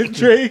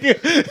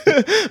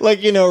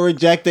 like, you know,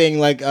 rejecting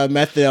like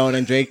methadone,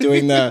 and Drake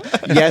doing the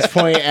yes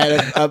point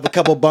at a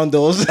couple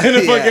bundles and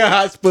a fucking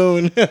hot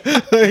spoon.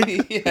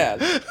 Like,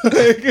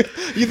 like,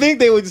 you think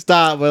they would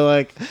stop, but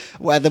like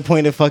at the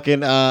point of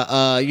fucking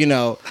you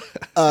know,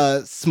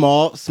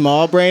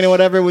 small brain or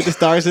whatever with the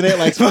stars in it,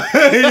 like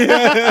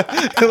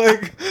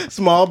like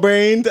small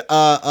brained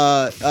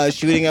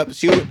shooting up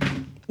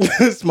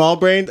small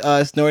brained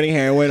snorting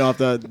heroin off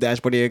the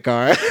dashboard of your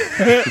car,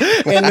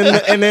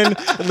 and then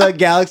the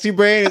galaxy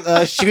brain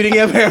shooting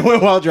up heroin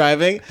while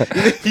driving.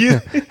 You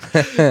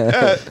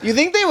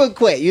think they would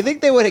quit? You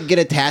think they would get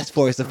a task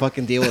force to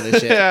fucking deal with this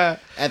shit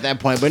at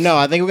that point? But no,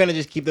 I think we're gonna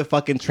just keep the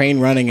fucking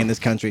train running in this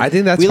country. I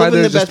think that's we why live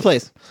in they're the best just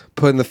place.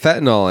 putting the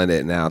fentanyl in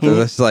it now. They're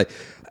just like,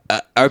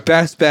 our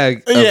best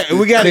bag of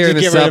we gotta clearing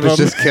just this get rid up of is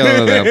them. just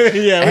killing them.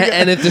 Yeah,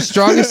 and if the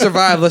strongest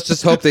survive, let's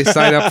just hope they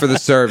sign up for the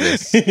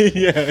service.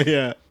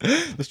 yeah.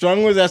 The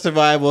strong ones that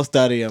survive will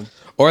study them.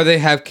 Or they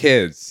have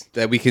kids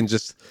that we can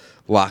just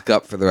lock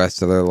up for the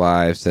rest of their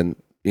lives and,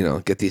 you know,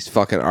 get these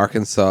fucking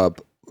Arkansas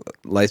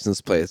license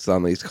plates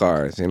on these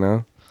cars, you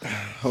know?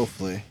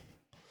 Hopefully.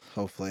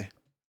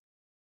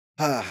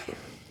 Well,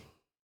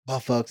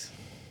 folks,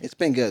 it's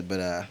been good, but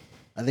I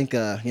think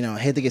you know, I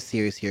hate to get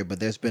serious here, but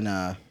there's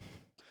been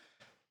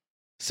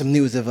some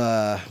news of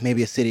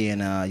maybe a city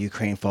in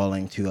Ukraine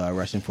falling to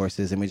Russian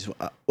forces, and we just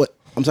what?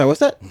 I'm sorry, what's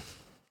that?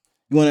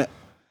 You want to?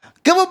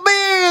 Couple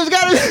beers,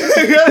 got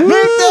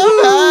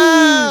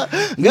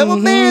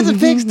couple beers and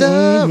fixed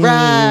up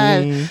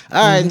right.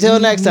 All right, until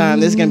next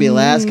time, this is gonna be the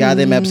last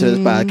goddamn episode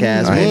of this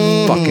podcast.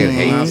 I fucking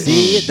hate I'll this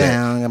see it shit.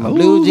 down. Got my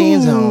blue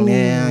jeans on,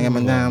 yeah. I got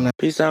my down.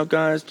 Peace out,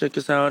 guys. Check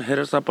us out. Hit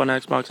us up on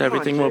Xbox.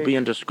 Everything will be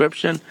in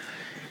description.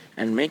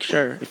 And make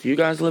sure, if you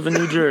guys live in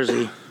New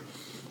Jersey,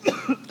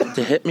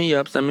 to hit me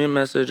up, send me a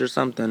message or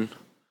something.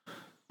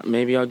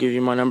 Maybe I'll give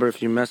you my number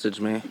if you message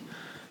me.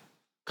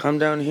 Come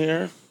down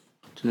here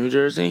to New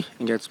Jersey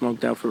and get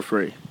smoked out for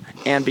free.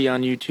 And be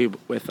on YouTube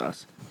with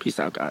us. Peace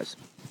out, guys.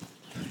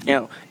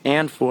 Yeah,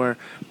 and for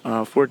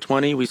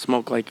 420, we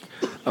smoke like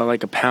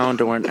a pound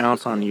or an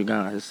ounce on you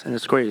guys. And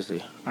it's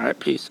crazy. All right,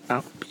 peace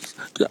out. Peace.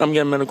 I'm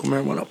getting medical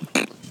marijuana.